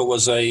server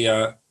was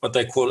a what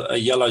they call a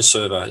yellow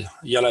server,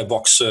 yellow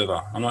box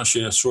server. I'm not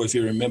sure if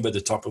you remember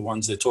the type of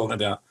ones they're talking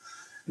about.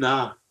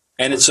 No.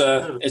 And it's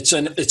a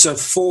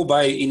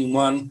 4-bay in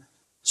one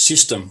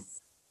system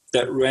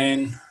that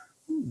ran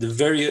the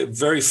very,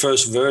 very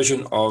first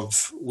version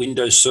of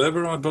Windows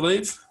Server, I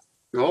believe.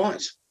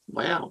 Right.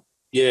 Wow.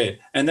 Yeah,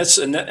 and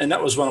that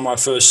was one of my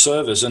first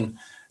servers, and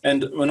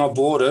when I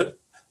bought it,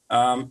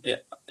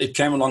 it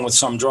came along with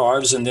some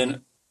drives, and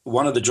then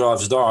one of the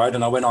drives died,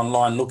 and I went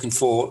online looking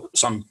for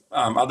some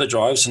other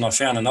drives, and I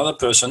found another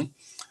person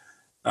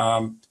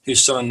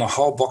who's selling the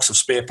whole box of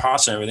spare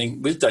parts and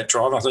everything with that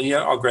drive. I thought,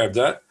 yeah, I'll grab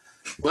that.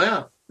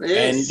 Wow.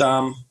 Yes.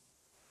 And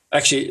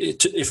actually,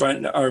 if I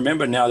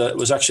remember now, that it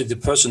was actually the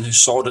person who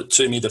sold it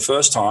to me the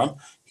first time.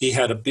 He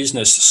had a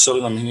business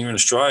selling them here in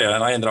Australia,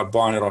 and I ended up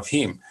buying it off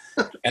him.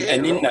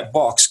 And in that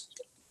box,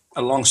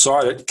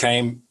 alongside it,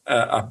 came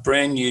a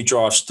brand new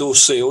drive, still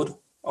sealed,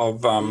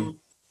 of a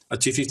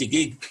 250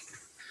 gig.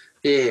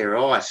 Yeah,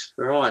 right.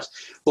 Well,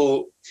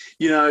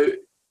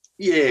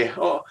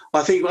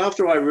 I think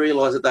after I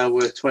realised that they were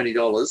worth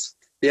 $20,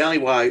 the only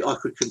way I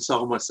could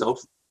console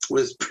myself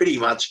was pretty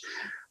much,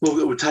 well,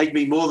 it would take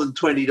me more than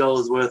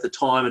 $20 worth of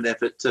time and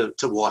effort to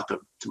wipe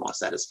them to my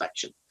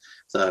satisfaction.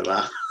 So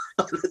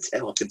that's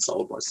how I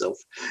consoled myself.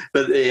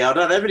 But yeah, I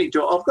don't have any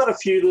drive. I've got a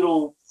few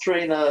little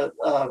 3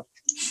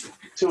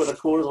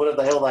 2.25, whatever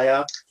the hell they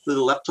are,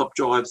 little laptop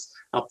drives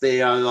up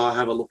there I'll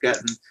have a look at,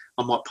 and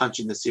I might punch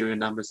in the serial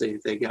number, see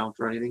if they're going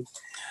for anything.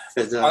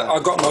 I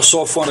got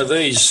myself one of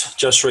these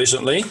just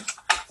recently.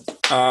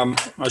 I'll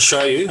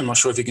show you. I'm not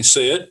sure if you can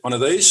see it. One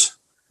of these.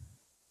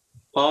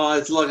 Oh,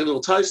 it's like a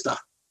little toaster.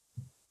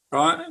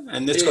 Right,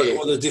 and it's got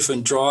all the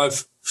different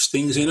drive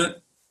things in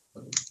it.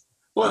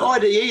 Well,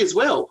 IDE as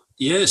well.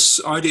 Yes,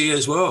 IDE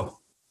as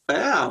well.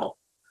 Wow.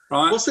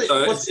 Right.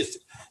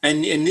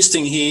 And this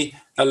thing here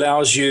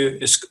allows you,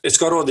 it's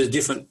got all the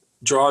different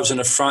drives in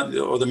the front,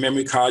 or the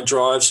memory card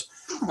drives,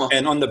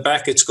 and on the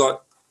back it's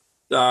got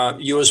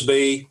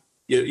USB,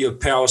 your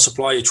power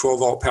supply, your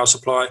 12-volt power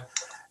supply,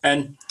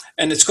 and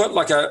it's got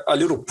like a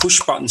little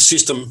push-button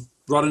system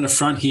right in the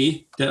front here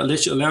that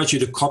allows you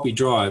to copy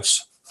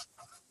drives.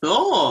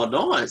 Oh,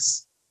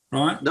 nice.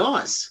 Right?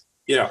 Nice.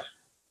 Yeah.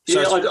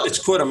 So it's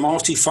quite a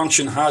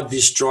multi-function hard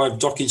disk drive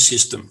docking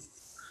system.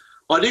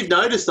 I did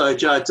notice, though,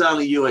 Joe, it's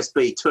only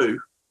USB 2.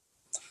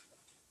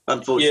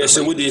 Unfortunately.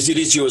 Yes, it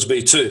is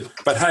USB 2.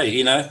 But hey,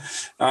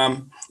 if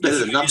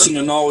you're using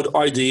an old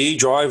IDE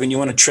drive and you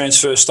want to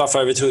transfer stuff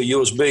over to a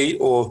USB,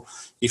 or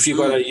if you've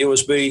got a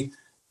USB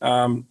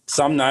thumb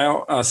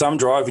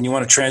drive and you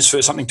want to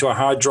transfer something to a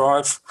hard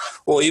drive,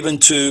 or even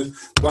to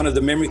one of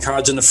the memory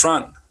cards in the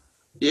front.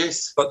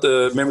 Yes. Got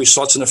the memory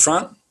slots in the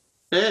front.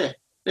 Yeah,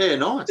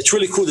 nice. It's a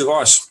really cool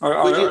device.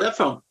 Where'd you get that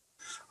from?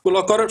 Well,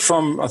 I got it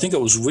from, I think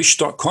it was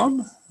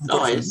wish.com.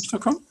 Oh, yes.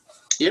 Wish.com.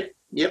 Yep.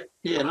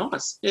 Yeah,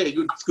 nice. Yeah,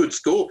 good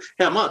score.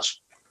 How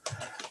much?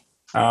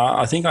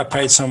 I think I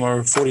paid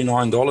somewhere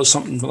 $49,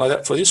 something like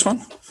that, for this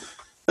one.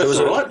 That's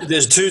all right.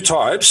 There's 2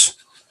 types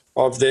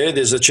of there.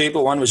 There's a cheaper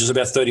one, which is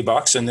about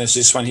 $30, and there's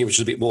this one here, which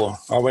is a bit more.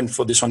 I went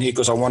for this one here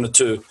because I wanted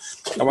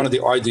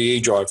the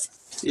IDE drive.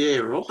 Yeah,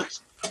 right.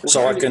 Well,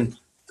 so I can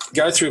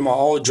go through my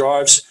old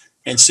drives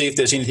and see if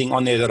there's anything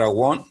on there that I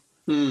want,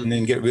 and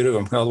then get rid of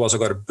them. Otherwise, I've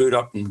got to boot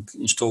up and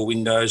install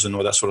Windows and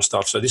all that sort of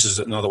stuff. So this is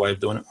another way of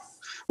doing it.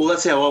 Well,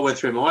 that's how I went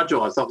through my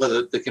drives. I've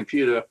got the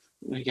computer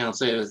You can't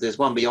see it. There's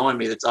one behind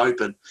me that's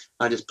open.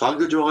 I just plug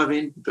the drive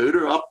in, boot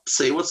her up,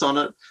 see what's on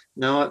it.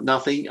 No,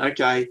 nothing.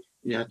 Okay,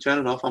 turn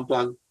it off,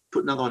 unplug,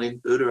 put another one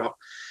in, boot her up.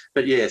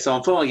 But yeah, so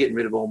I'm finally getting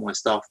rid of all my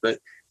stuff. But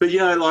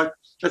like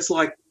it's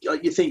like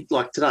you think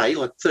like today,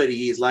 like 30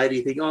 years later,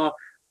 you think, oh,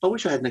 I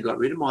wish I hadn't got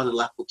rid of my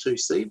little Apple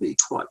IIc. It'd be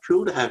quite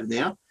cool to have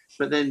now.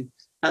 But then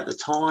at the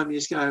time, you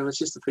just go, it's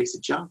just a piece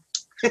of junk.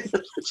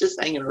 It's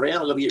just hanging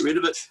around. I've got to get rid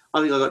of it.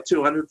 I think I got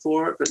 200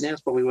 for it, but now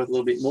it's probably worth a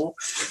little bit more.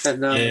 And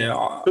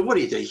but what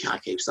do? You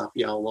can't keep stuff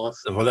your whole life.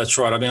 Well, that's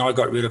right. I mean, I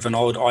got rid of an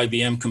old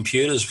IBM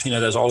computers.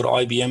 Those old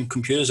IBM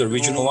computers,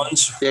 original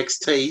ones. The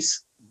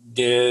XTs.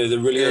 Yeah, the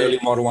really early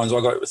model ones.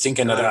 I got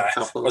thinking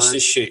what's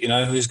this shit?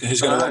 Who's going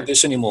to want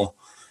this anymore?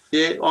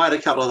 Yeah, I had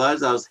a couple of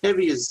those. I was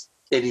heavy as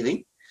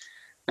anything.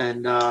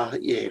 And,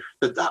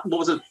 but that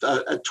was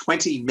a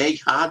 20 meg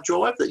hard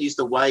drive that used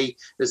to weigh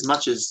as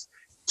much as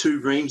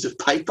 2 reams of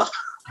paper.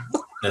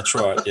 That's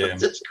right, yeah.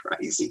 That's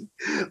crazy.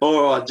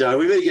 All right, Joe,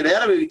 we better get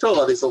out of it. We talk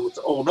about this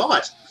all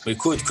night. We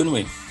could, couldn't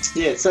we?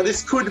 Yeah, so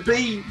this could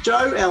be,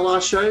 Joe, our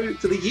last show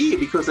for the year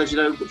because, as you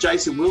know,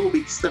 Jason will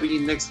be stepping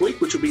in next week,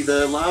 which will be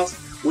the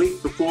last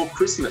week before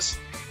Christmas.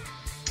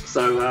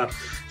 So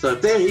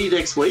if they're here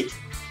next week,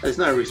 there's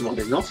no reason why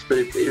they're not, but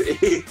if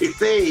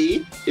they're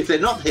here, if they're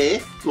not here,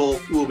 well,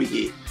 we'll be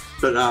here.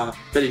 But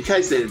in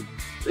case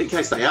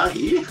they are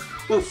here,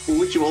 we'll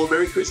wish you all a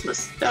Merry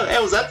Christmas.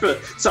 How was that for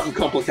something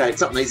complicated,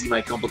 something easy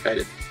made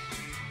complicated?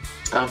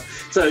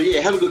 So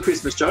yeah, have a good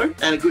Christmas, Joe,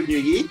 and a good New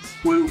Year.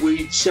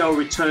 We shall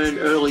return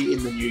early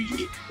in the New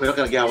Year. We're not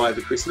going to go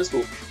over Christmas.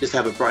 We'll just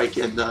have a break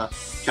and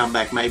come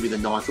back maybe the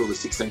 9th or the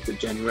 16th of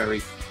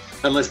January.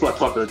 Unless by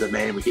popular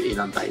demand we get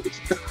inundated.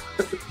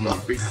 No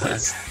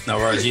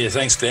worries. Yeah,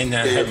 thanks, Glenn.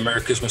 Have a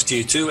Merry Christmas to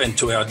you too, and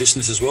to our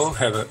listeners as well.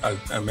 Have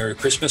a Merry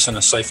Christmas and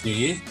a safe New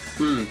Year.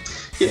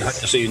 Yes.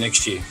 Hope to see you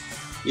next year.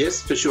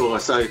 Yes, for sure.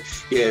 So,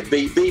 yeah,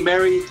 be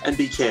merry and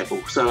be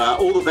careful. So,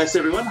 all the best,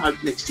 everyone.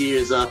 Hope next year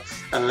is a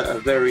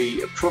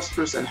very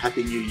prosperous and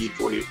happy New Year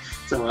for you.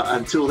 So,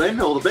 until then,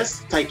 all the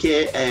best. Take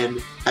care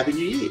and Happy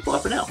New Year. Bye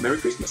for now. Merry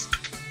Christmas.